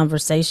those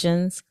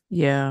conversations.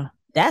 Yeah.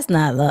 That's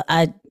not,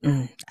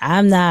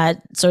 I'm not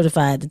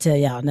certified to tell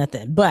y'all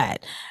nothing,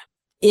 but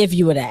if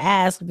you were to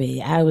ask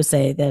me, I would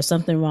say there's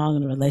something wrong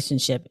in a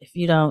relationship if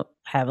you don't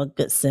have a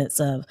good sense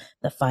of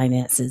the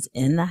finances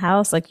in the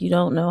house. Like you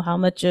don't know how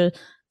much your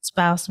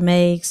spouse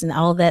makes and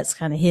all that's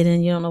kind of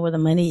hidden. You don't know where the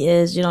money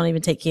is. You don't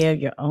even take care of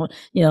your own,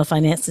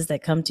 finances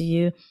that come to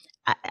you.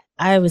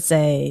 I would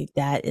say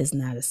that is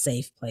not a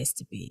safe place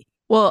to be.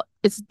 Well,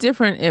 it's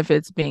different if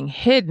it's being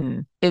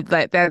hidden. If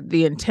like that,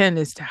 the intent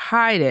is to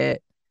hide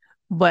it.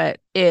 But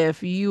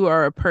if you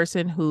are a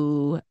person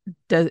who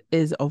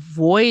is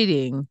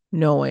avoiding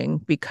knowing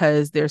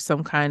because there's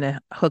some kind of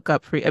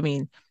hookup for,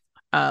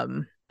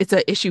 it's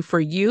an issue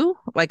for you,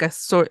 like a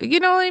sort, you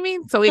know what I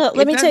mean? So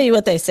let me tell you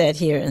what they said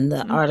here in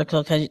the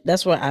article, because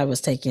that's where I was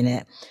taking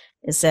it.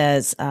 It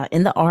says,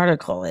 in the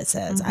article, it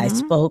says, I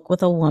spoke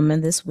with a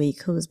woman this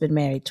week who's been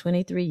married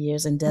 23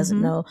 years and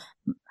doesn't know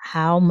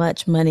how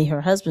much money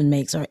her husband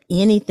makes or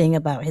anything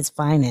about his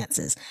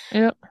finances.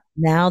 Yep.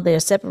 Now they're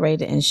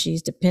separated and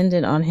she's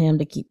dependent on him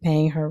to keep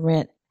paying her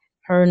rent.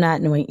 Her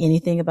not knowing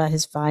anything about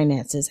his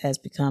finances has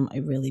become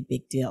a really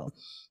big deal.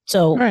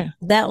 So Right.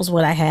 that was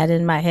what I had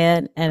in my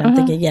head. And I'm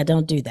thinking, yeah,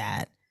 don't do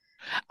that.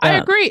 I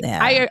agree.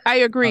 Yeah. I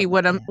agree.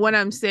 What Yeah.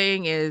 I'm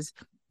saying is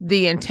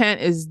the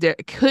intent is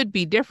could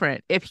be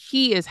different. If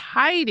he is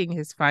hiding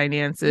his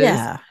finances,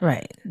 Yeah,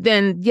 right.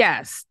 then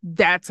yes,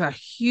 that's a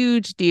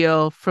huge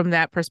deal from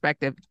that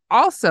perspective.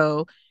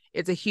 Also,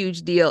 it's a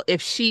huge deal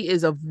if she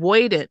is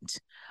avoidant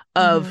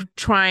of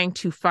trying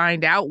to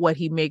find out what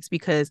he makes,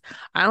 because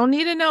I don't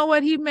need to know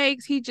what he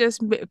makes. He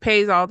just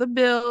pays all the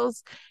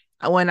bills.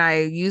 When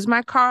I use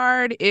my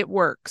card, it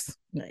works.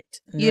 Right.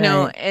 You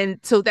know, and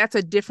so that's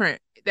a different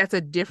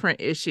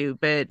issue,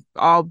 but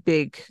all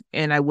big,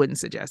 and I wouldn't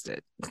suggest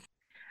it.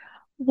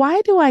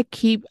 Why do I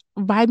keep,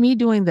 by me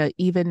doing the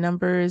even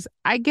numbers,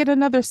 I get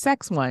another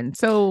sex one?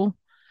 So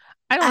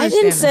I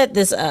didn't set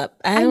this up.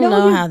 I don't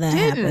know how that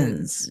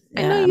happens.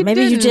 I know you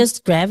maybe didn't. you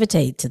just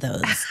gravitate to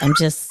those. I'm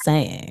just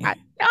saying.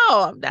 No,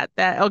 I'm not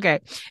that. Okay.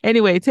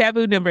 Anyway,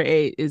 taboo number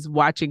 8 is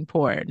watching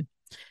porn.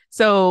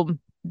 So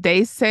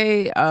they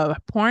say a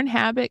porn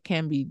habit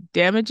can be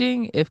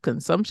damaging if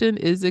consumption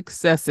is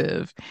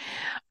excessive.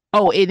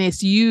 Oh, and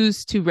it's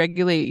used to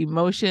regulate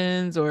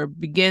emotions or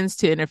begins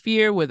to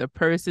interfere with a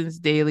person's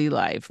daily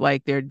life,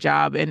 like their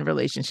job and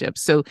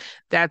relationships. So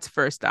that's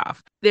first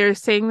off. They're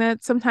saying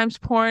that sometimes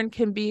porn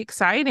can be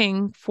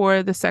exciting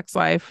for the sex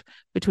life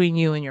between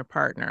you and your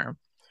partner.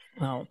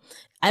 Well,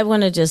 I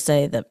want to just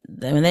say that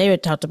when they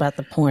talked about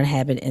the porn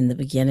habit in the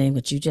beginning,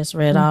 which you just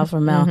read off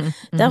from Mel,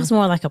 that was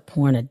more like a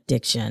porn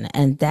addiction.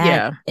 And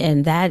that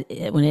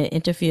when it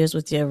interferes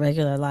with your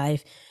regular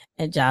life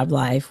and job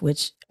life,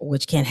 which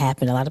can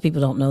happen. A lot of people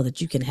don't know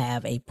that you can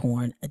have a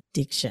porn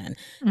addiction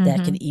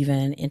that can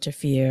even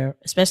interfere,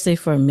 especially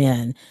for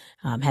men,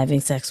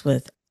 having sex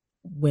with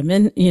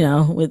women,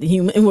 with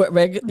human,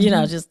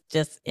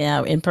 just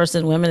in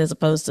person women, as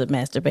opposed to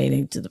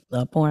masturbating to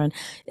the porn.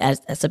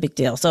 That's a big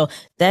deal. So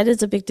that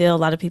is a big deal. A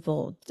lot of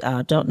people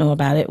don't know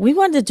about it. We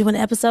wanted to do an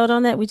episode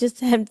on that. We just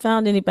haven't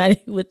found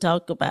anybody who would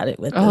talk about it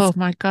with us. Oh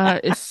my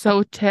God, it's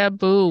so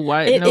taboo.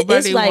 Why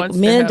nobody it's like wants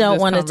men to have don't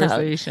this want to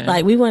conversation. talk.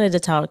 Like, we wanted to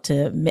talk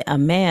to a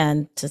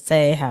man to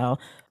say how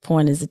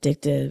porn is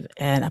addictive,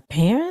 and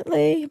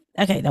apparently,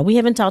 now we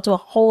haven't talked to a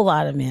whole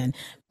lot of men,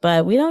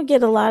 but we don't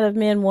get a lot of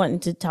men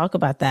wanting to talk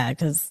about that,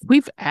 because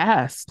we've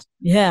asked.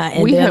 Yeah,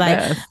 and they're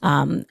like,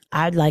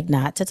 I'd like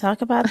not to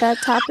talk about that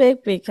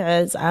topic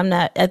because I'm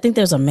not. I think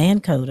there's a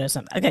man code or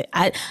something. Okay,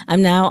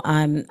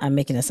 I'm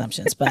making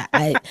assumptions, but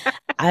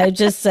I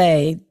just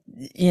say,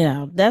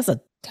 that's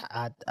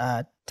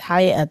a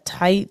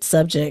tight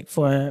subject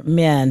for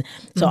men.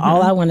 So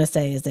all I want to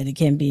say is that it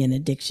can be an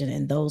addiction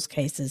in those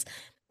cases.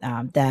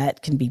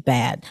 That can be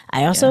bad.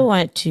 I also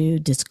want to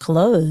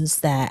disclose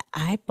that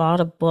I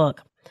bought a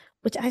book,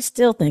 which I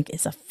still think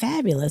is a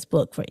fabulous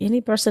book for any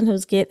person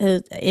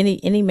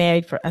any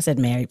married. I said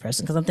married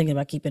person because I'm thinking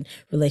about keeping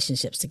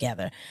relationships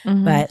together.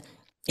 But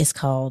it's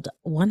called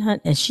 100,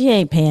 and she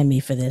ain't paying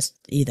me for this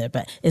either,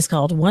 but it's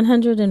called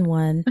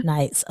 101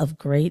 Nights of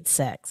Great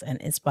Sex,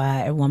 and it's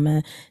by a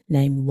woman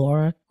named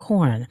Laura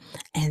Korn.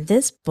 And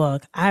this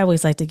book, I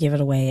always like to give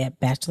it away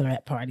at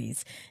bachelorette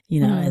parties,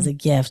 as a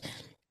gift,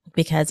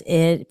 because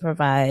it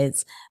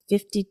provides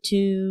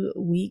 52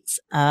 weeks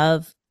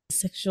of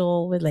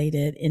sexual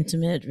related,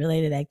 intimate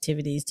related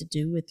activities to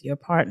do with your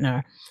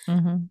partner.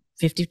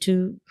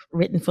 52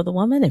 written for the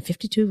woman and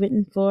 52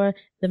 written for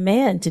the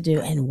man to do.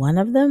 And one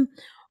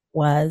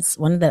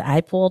that I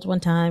pulled one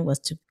time was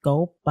to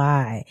go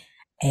buy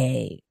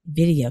a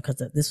video,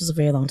 because this was a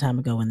very long time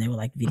ago when they were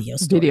like video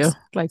stores.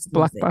 Like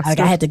Blockbuster. Like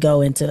I had to go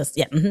into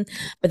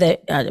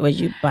but where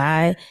you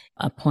buy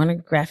a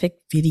pornographic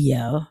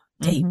video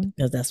tape,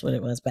 because that's what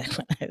it was back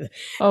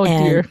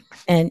when. Dear.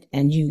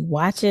 And you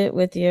watch it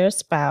with your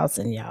spouse,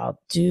 and y'all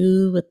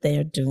do what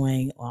they're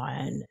doing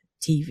on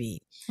TV.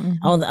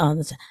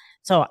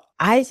 So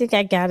I think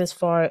I got as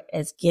far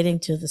as getting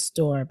to the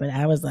store, but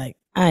I was like,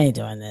 I ain't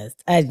doing this.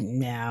 It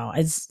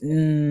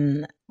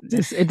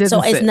doesn't.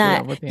 So it's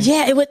not. Well,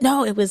 yeah, it would.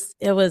 No, it was.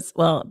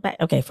 Well,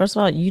 okay. First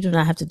of all, you do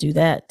not have to do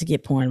that to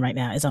get porn right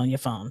now. It's on your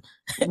phone.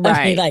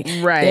 Right.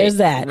 Right. There's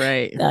that.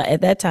 Right.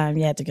 At that time,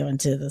 you had to go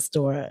into the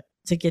store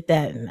to get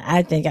that, and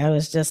I think I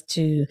was just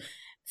too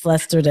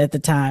flustered at the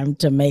time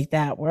to make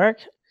that work.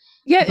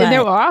 Yeah, and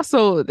there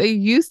were they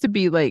used to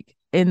be like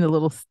in the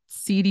little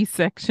CD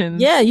section.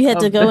 Yeah, you had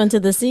to go into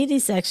the CD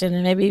section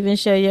and maybe even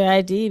show your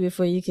ID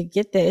before you could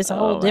get there. It's a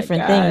whole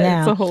different thing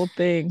now. It's a whole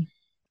thing.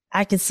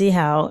 I could see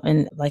how,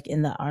 and like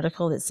in the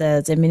article, it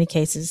says in many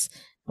cases,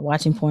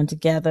 watching porn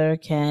together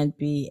can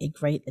be a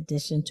great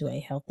addition to a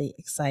healthy,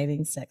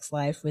 exciting sex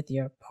life with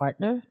your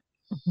partner.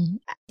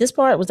 This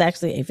part was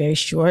actually a very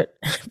short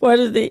part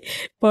of the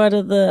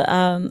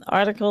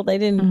article. They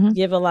didn't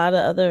give a lot of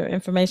other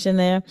information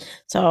there,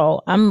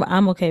 so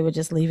I'm okay with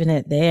just leaving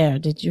it there.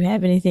 Did you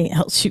have anything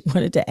else you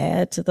wanted to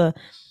add to the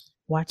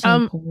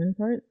watching porn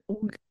part?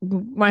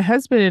 My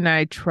husband and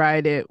I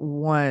tried it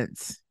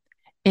once,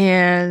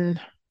 and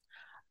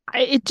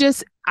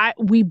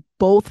we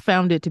both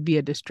found it to be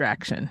a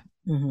distraction.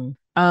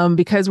 Mm-hmm.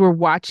 Because we're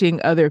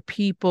watching other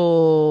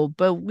people,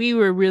 but we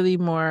were really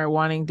more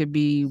wanting to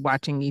be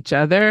watching each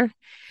other.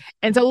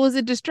 And so it was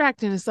a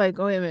distraction. It's like,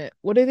 oh, wait a minute,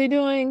 what are they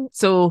doing?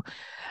 So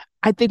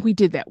I think we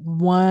did that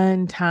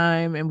one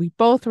time and we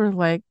both were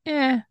like,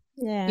 Yeah.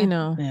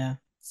 Yeah.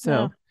 So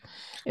Well,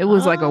 it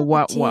was like a all the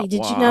what, tea.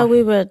 Did you know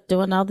we were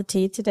doing all the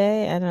tea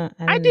today? I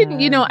I didn't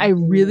didn't, know.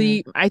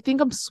 I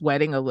think I'm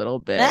sweating a little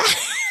bit.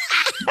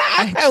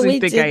 I actually We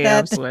think did I am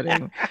that.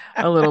 sweating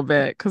a little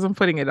bit because I'm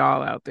putting it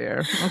all out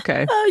there.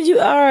 Okay. Oh, you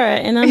are.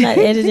 And I'm not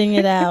editing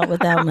it out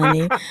without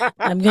money.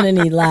 I'm going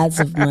to need lots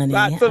of money.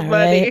 Lots of all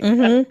money.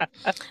 right?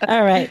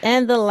 All right.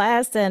 And the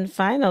last and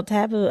final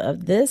taboo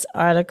of this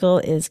article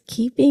is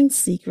keeping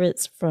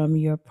secrets from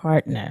your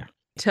partner.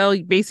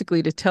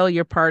 Basically to tell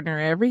your partner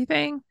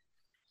everything.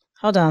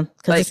 Hold on,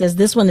 because it says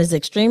this one is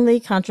extremely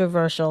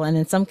controversial, and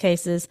in some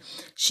cases,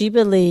 she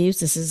believes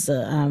this is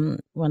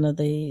one of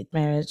the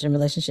marriage and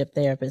relationship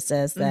therapists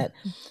says that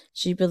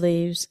she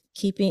believes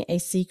keeping a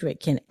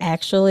secret can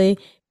actually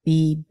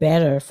be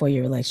better for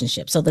your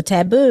relationship. So the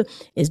taboo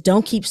is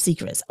don't keep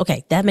secrets.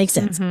 Okay, that makes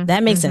sense.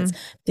 That makes sense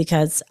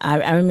because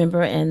I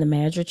remember in the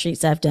marriage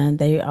retreats I've done,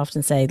 they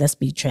often say, let's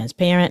be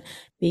transparent,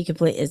 be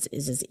complete.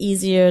 It's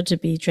easier to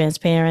be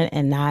transparent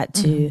and not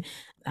to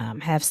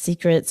have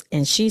secrets.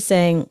 And she's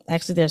saying,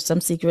 actually, there's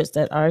some secrets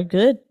that are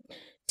good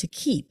to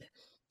keep.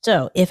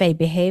 So if a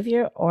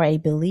behavior or a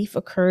belief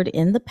occurred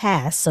in the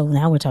past, so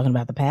now we're talking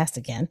about the past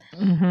again,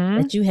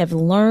 that you have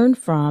learned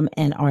from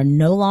and are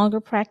no longer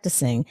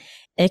practicing,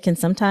 it can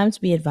sometimes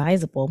be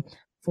advisable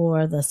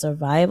for the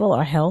survival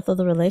or health of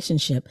the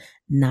relationship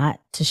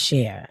not to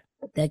share.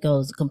 That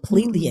goes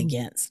completely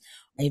against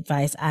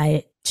advice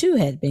I too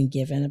had been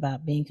given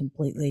about being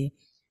completely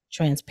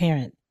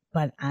transparent.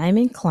 But I'm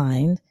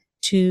inclined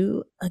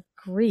to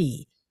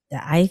agree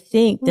that I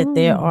think that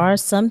there are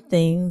some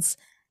things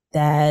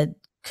that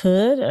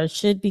could or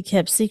should be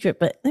kept secret.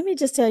 But let me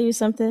just tell you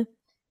something.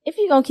 If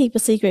you're going to keep a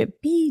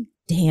secret, be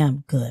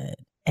damn good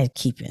at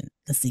keeping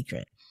the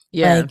secret.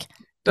 Yeah. Like,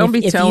 don't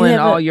be telling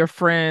all your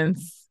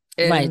friends.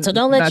 Right. So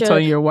don't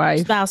let your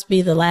wife spouse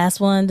be the last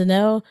one to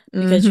know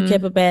because you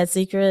kept a bad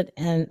secret.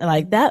 And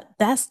like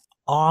that's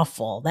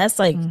awful. That's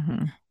like,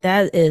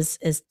 that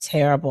is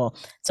terrible.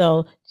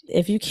 So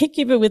if you can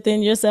keep it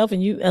within yourself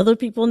and other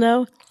people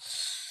know,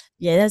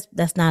 yeah,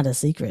 that's not a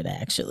secret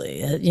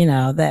actually.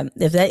 That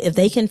if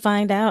they can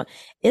find out,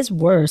 it's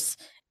worse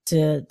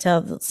to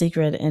tell the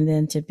secret and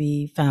then to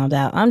be found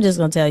out. I'm just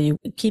going to tell you,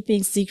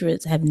 keeping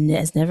secrets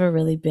has never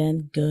really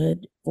been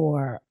good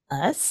for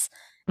us.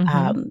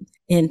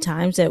 In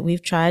times that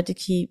we've tried to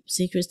keep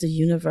secrets the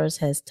universe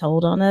has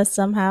told on us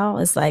somehow,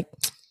 it's like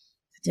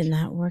it did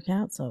not work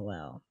out so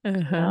well.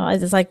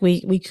 It's like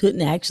we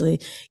couldn't actually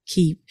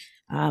keep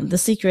the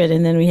secret,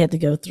 and then we had to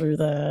go through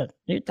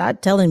you're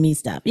not telling me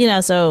stuff,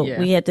 so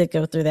we had to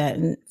go through that.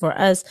 And for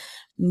us,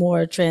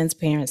 more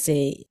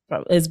transparency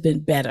has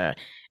been better.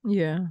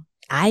 Yeah.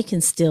 I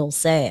can still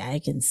say, I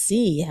can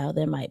see how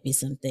there might be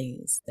some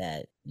things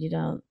that you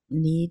don't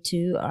need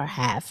to or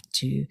have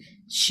to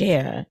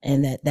share,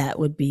 and that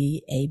would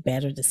be a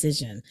better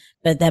decision.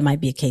 But that might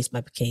be a case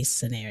by case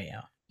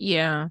scenario.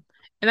 Yeah.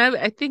 And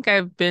I think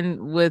I've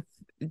been with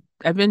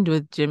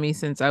Jimmy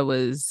since I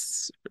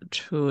was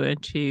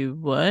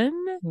 21.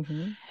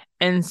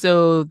 And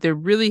so there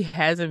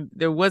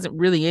wasn't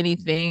really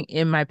anything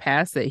in my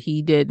past that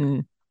he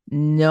didn't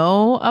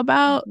know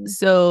about.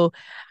 So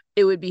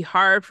it would be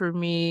hard for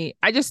me.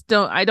 I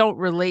don't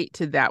relate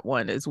to that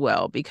one as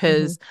well,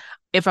 because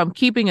if I'm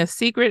keeping a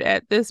secret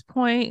at this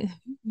point,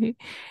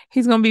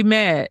 he's going to be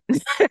mad.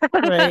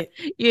 Right.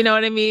 You know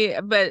what I mean?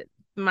 But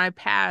my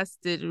past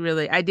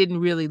I didn't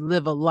really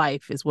live a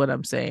life is what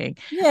I'm saying.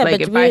 Yeah,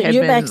 like, but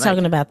you're back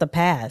talking about the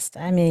past.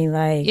 I mean,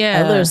 like,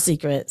 other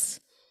secrets.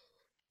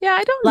 Yeah,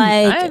 I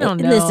don't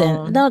know.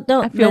 Listen, don't.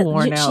 I feel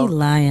worn out. She's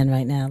lying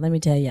right now. Let me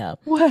tell y'all.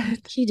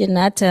 What? She did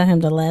not tell him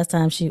the last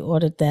time she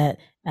ordered that,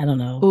 I don't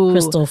know,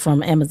 crystal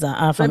from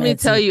Amazon. Let me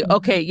tell you.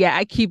 Okay, yeah,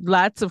 I keep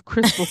lots of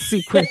crystal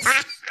secrets.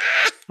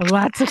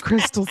 Lots of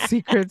crystal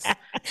secrets.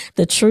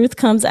 The truth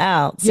comes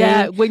out.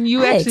 Yeah, when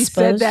you actually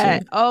said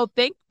that.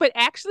 But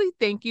actually,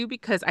 thank you,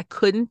 because I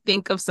couldn't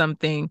think of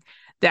something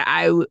that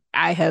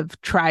I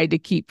have tried to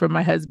keep from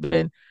my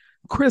husband.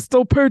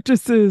 Crystal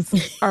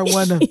purchases are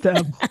one of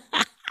them.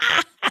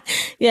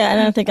 Yeah,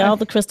 and I think all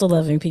the crystal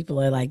loving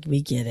people are like,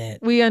 we get it.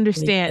 We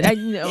understand. I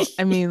know.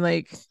 I mean,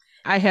 like,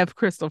 I have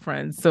crystal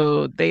friends,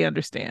 so they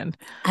understand.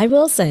 I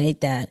will say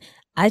that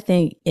I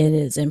think it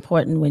is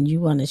important when you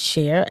want to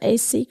share a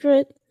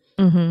secret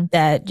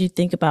that you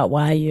think about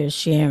why you're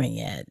sharing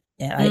it.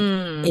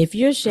 Like, if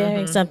you're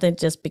sharing something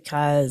just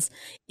because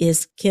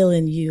it's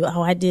killing you,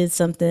 I did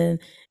something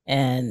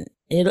and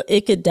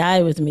it could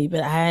die with me,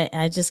 but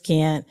I just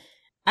can't.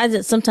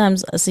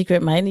 Sometimes a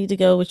secret might need to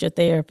go with your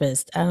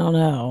therapist. I don't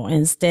know,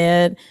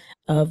 instead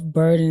of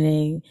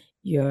burdening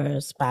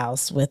your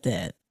spouse with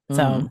it.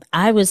 So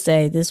I would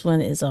say this one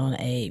is on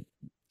a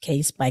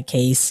case by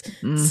case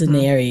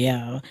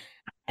scenario.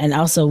 And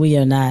also, we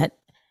are not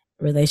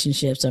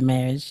relationships or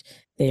marriage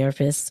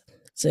therapists.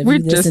 So if we're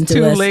you listen just to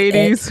two us,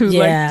 ladies who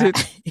like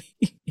to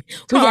we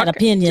got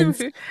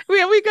opinions.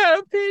 We got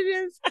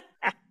opinions.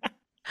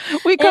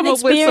 We come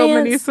up with so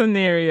many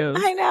scenarios.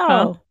 I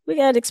know. We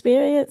got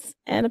experience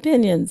and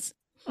opinions.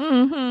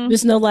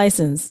 There's no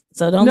license,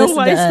 so don't listen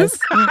to us.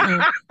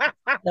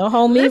 Don't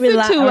hold me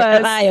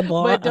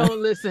reliable, but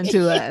don't listen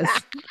to us.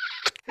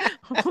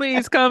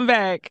 Please come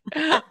back.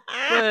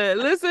 But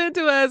listen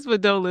to us, but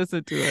don't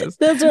listen to us.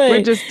 That's right.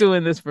 We're just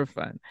doing this for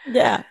fun.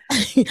 Yeah,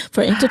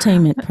 for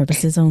entertainment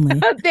purposes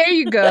only. There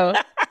you go.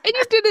 And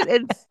you did it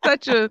in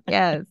such a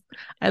yes.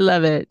 I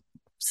love it.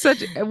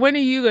 When are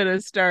you gonna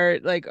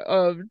start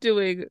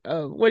doing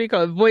what do you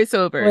call it,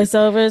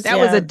 voiceovers? That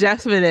was a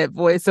definite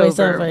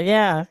voiceover.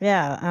 Yeah.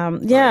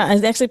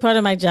 It's actually part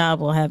of my job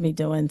will have me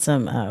doing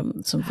some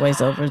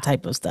voiceover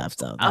type of stuff.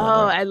 So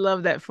I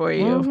love that for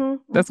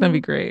you. That's gonna be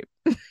great.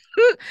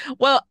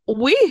 Well,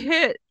 we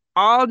hit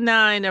all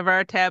 9 of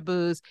our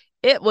taboos.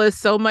 It was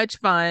so much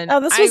fun.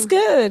 Oh, this was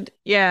good.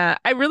 Yeah,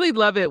 I really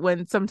love it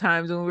when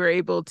we're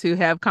able to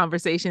have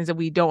conversations and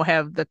we don't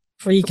have the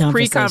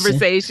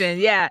pre-conversation.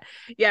 Yeah,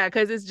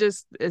 because it's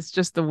just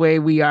the way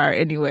we are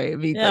anyway. I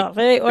mean,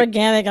 very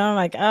organic. I'm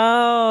like,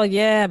 oh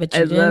yeah, but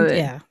you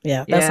didn't.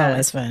 Yeah, that's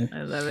always fun.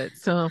 I love it.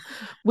 So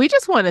we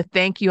just want to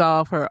thank you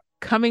all for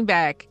coming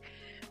back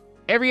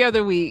every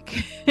other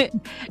week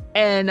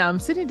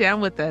and sitting down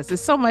with us.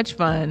 It's so much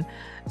fun.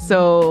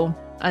 So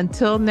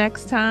until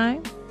next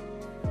time.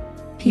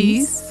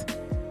 Peace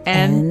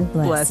and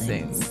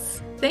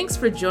blessings. Thanks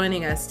for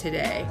joining us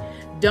today.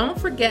 Don't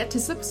forget to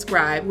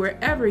subscribe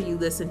wherever you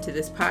listen to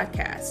this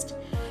podcast.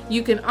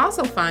 You can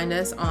also find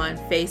us on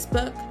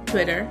Facebook,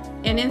 Twitter,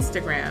 and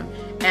Instagram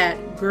at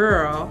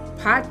Girl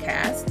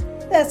Podcast.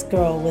 That's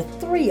girl with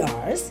 3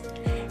 R's.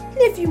 And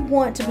if you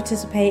want to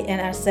participate in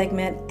our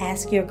segment,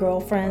 Ask Your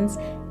Girlfriends,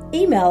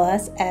 email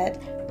us at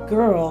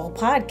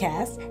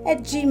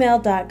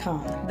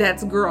girlpodcast@gmail.com.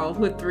 That's girl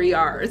with 3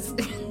 R's.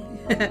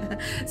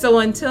 So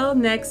until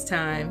next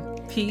time,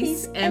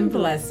 peace and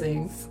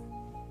blessings.